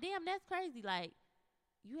 I'm like, damn, that's crazy. Like,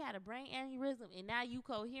 you had a brain aneurysm and now you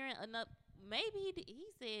coherent enough. Maybe he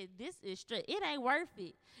said this is straight. It ain't worth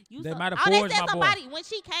it. They might have forged my boy. When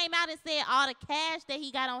she came out and said all the cash that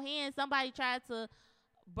he got on hand, somebody tried to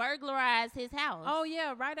burglarized his house. Oh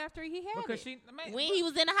yeah, right after he had because it. When he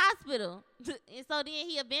was in the hospital, and so then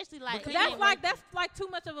he eventually like. That's like too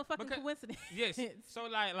much of a fucking coincidence. Yes. So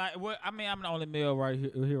like what? I mean, I'm the only male right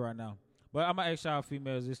here right now, but I'm gonna ask y'all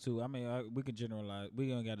females this too. I mean, we can generalize. We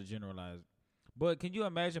don't got to generalize. But can you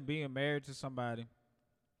imagine being married to somebody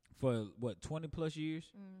for what 20 plus years?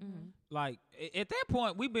 Mm-hmm. Like at that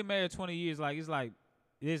point, we've been married 20 years. Like it's like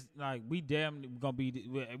we damn gonna be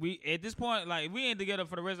we at this point like we ain't together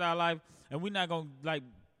for the rest of our life, and we not gonna like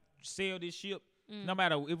sail this ship. No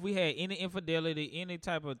matter if we had any infidelity, any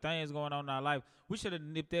type of things going on in our life, we should have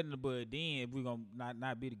nipped that in the bud then if we're gonna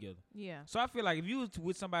not be together. Yeah. So I feel like if you was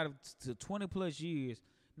with somebody to 20 plus years,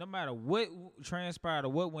 no matter what transpired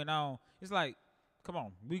or what went on, it's like, come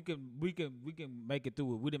on, we can make it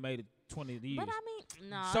through it. We done made it 20 years. But I mean,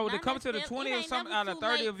 no. So to come to the 20 or something out of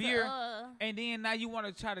 30 of year, and then now you want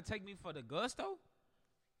to try to take me for the gusto?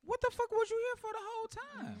 What the fuck was you here for the whole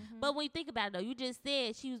time? Mm-hmm. But when you think about it, though, you just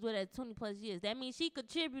said she was with her 20 plus years. That means she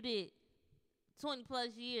contributed 20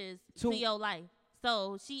 plus years to your life.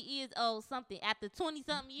 So she is owed something after 20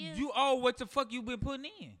 something years. You owe what the fuck you been putting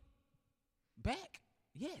in. Back.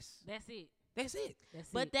 Yes. That's it. That's it.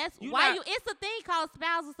 But that's why it's a thing called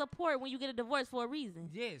spousal support when you get a divorce for a reason.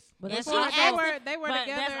 Yes. But and they were together.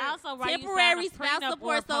 That's also why temporary spousal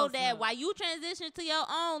support so that while you transition to your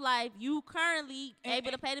own life, you currently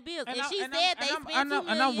able to pay the bills. And she said they spent $2 million.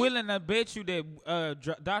 And I'm willing to bet you that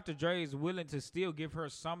Dr. Dre is willing to still give her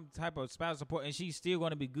some type of spousal support, and she's still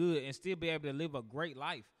going to be good and still be able to live a great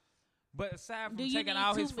life. But aside from taking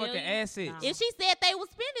all his fucking assets. If she said they was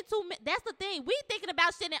spending $2 million, that's the thing. We thinking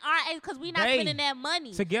about shit in our age because we not spending that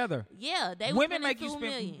money. Together. Yeah, they women make you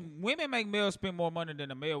spend. Women make males spend more money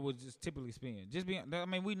than a male would just typically spend. I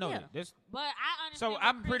mean, we know that. But I understand. So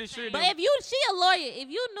I'm pretty sure. But if she a lawyer, if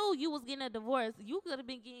you knew you was getting a divorce, you could have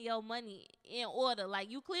been getting your money in order.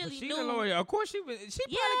 Like you clearly knew. She's a lawyer. Of course she probably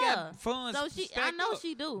got funds. So I know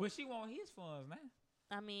she do. But she want his funds now.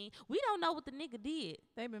 I mean, we don't know what the nigga did.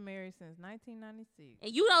 They've been married since 1996.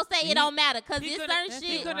 And you don't say it don't matter because it's certain shit.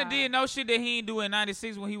 He couldn't have did no shit that he ain't do in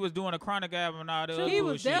 96 when he was doing a Chronic album and all that other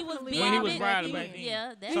bullshit. When he was riding back then.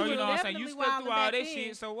 Yeah, so you know what I'm saying? You slept through all that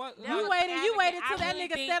shit, so what? You waited till that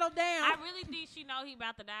nigga settled down. I really think she know he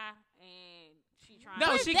about to die and she trying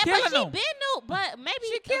No, to. she killing him. She been new, but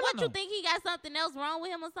maybe what you think he got something else wrong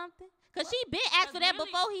with him or something? Because she been asked for that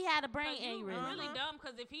before he had a brain aneurysm. Really dumb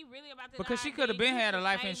because if he really about to because die, she could have been had a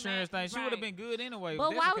life insurance thing. She would have been good anyway.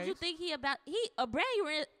 But why would you think a brain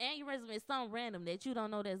aneurysm is something random that you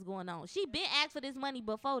don't know that's going on? She been asked for this money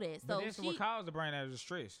before that. So that's what caused the brain aneurysm,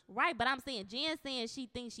 stress. Right, but I'm saying Jen saying she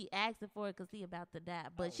thinks she asked for it because he about to die.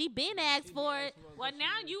 But she been asked for it. Well,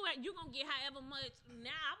 now you gonna get however much. Now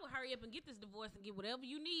I would hurry up and get this divorce and get whatever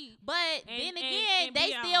you need. But then again,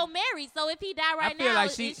 they still married. So if he die right now,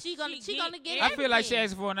 is she gonna get everything? I feel like she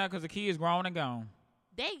asking for it now because the kid is grown and gone.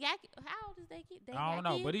 They got how old is they kid? I don't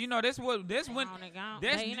know, but you know that's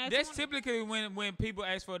typically when people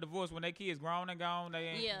ask for a divorce when their kids grown and gone. They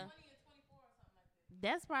ain't. Yeah.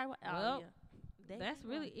 That's probably what. Oh, yeah. That's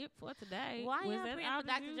really it for today. Why y'all praying for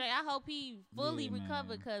Dr. J? I hope he fully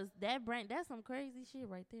recovered because that's some crazy shit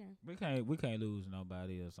right there. We can't lose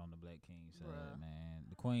nobody else on the Black King side, man.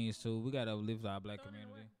 The Queens too. We gotta uplift our Black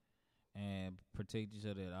community and protect each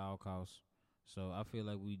other at all costs. So I feel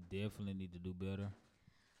like we definitely need to do better.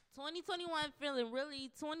 2021 feeling really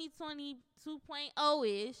 2020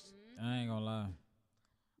 2.0-ish. I ain't gonna lie.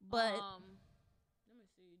 But let me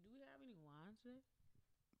see. Do we have any wines today?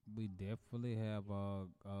 We definitely have whatever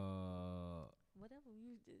we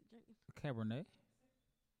used to drink. Cabernet.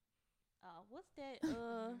 What's that?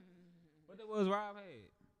 What that was Rob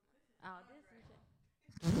had? This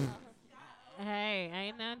is Hey,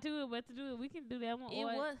 ain't nothing to it but to do it. We can do that one. It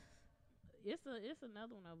was. It's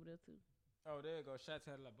another one over there too. Oh, there you go.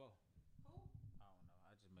 Chateau Labo. Who? I don't know. I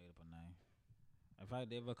just made up a name. If I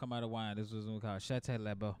ever come out of wine, this was what we call Chateau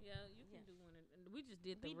Labo. Yeah, you can do one. And we just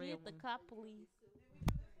did the red one. The cop police.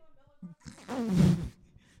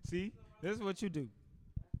 See, this is what you do.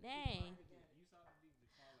 Dang.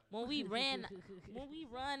 When we run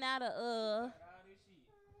out of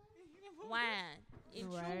wine, in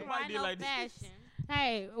true Rhino like fashion.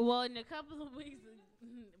 Hey, well, in a couple of weeks, I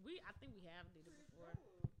think we have did it before.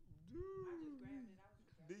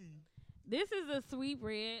 This is a sweet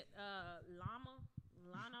red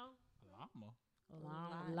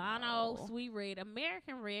Lano sweet red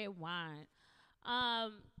American red wine.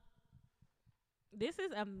 This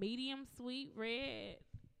is a medium sweet red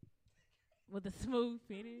with a smooth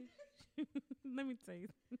finish. Let me tell you.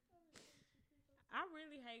 I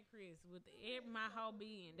really hate Chris with my whole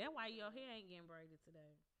being. That's why your hair ain't getting braided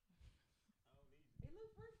today.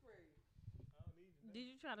 Did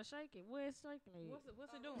you try to shake it? Where's shaking it?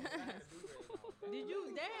 What's it doing? Did you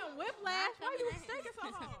damn whiplash? Why you shaking so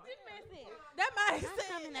hard? That makes sense.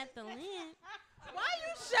 Coming at the lens. Why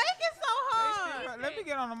you shaking so hard? Let me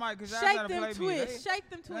get on the mic because y'all Shake gotta them play twists. me. Shake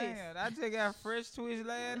them twists. Man, I just got fresh twist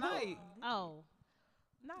last night. Oh.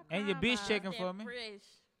 And your bitch checking for me.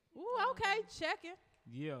 Fresh. Ooh, okay, checking.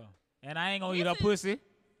 Yeah. And I ain't gonna eat her pussy.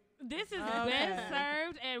 This is best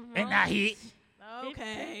served and And not hit.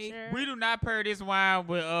 Okay. We do not pair this wine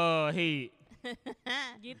with head. Get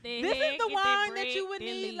that This head, is the get wine that bread, you would then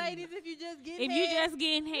need, leave. ladies, if you just get If head. you just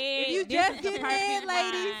getting head, If you this just is the getting perfect head,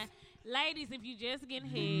 ladies. wine. Ladies, if you just getting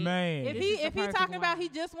head, Man. If this he is the if he perfect talking about wine. he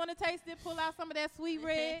just want to taste it, pull out some of that sweet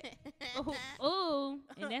red. ooh,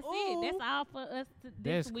 and that's it. That's all for us this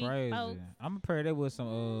That's week, crazy. folks. I'm gonna pair that with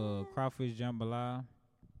some crawfish jambalaya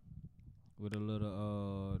with a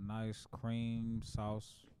little nice cream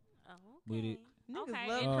sauce with it. Niggas Okay,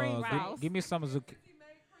 love and cream cream sauce. Give me some zucchini.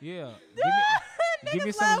 Yeah. Give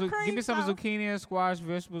me Niggas some. love Give cream me some sauce. zucchini and squash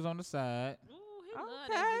vegetables on the side. Ooh, he love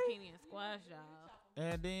that zucchini and squash, y'all.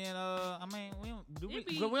 And then I mean It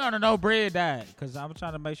be- we on a no bread diet because I'm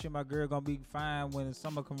trying to make sure my girl gonna be fine when the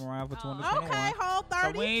summer come around for 2021. Okay, whole So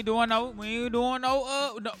 30. we ain't doing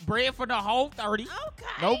no bread for the whole 30. Okay.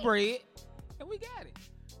 No bread. And we got it.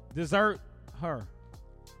 Dessert her.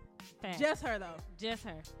 Fact. Just her though. Just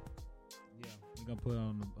her. Yeah. We gonna put it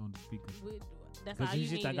on the speaker. That's all Cause you you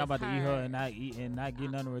just need think is I'm about to eat her her. and not get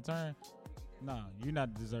nothing in return. Nah, you're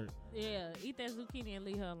not the dessert. Yeah, eat that zucchini and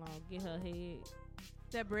leave her alone. Get her head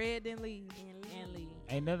That bread didn't leave. and leave.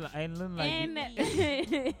 Ain't nothing like And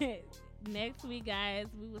it. next week, guys,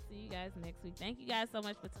 we will see you guys next week. Thank you guys so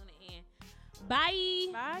much for tuning in. Bye.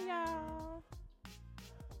 Bye, y'all.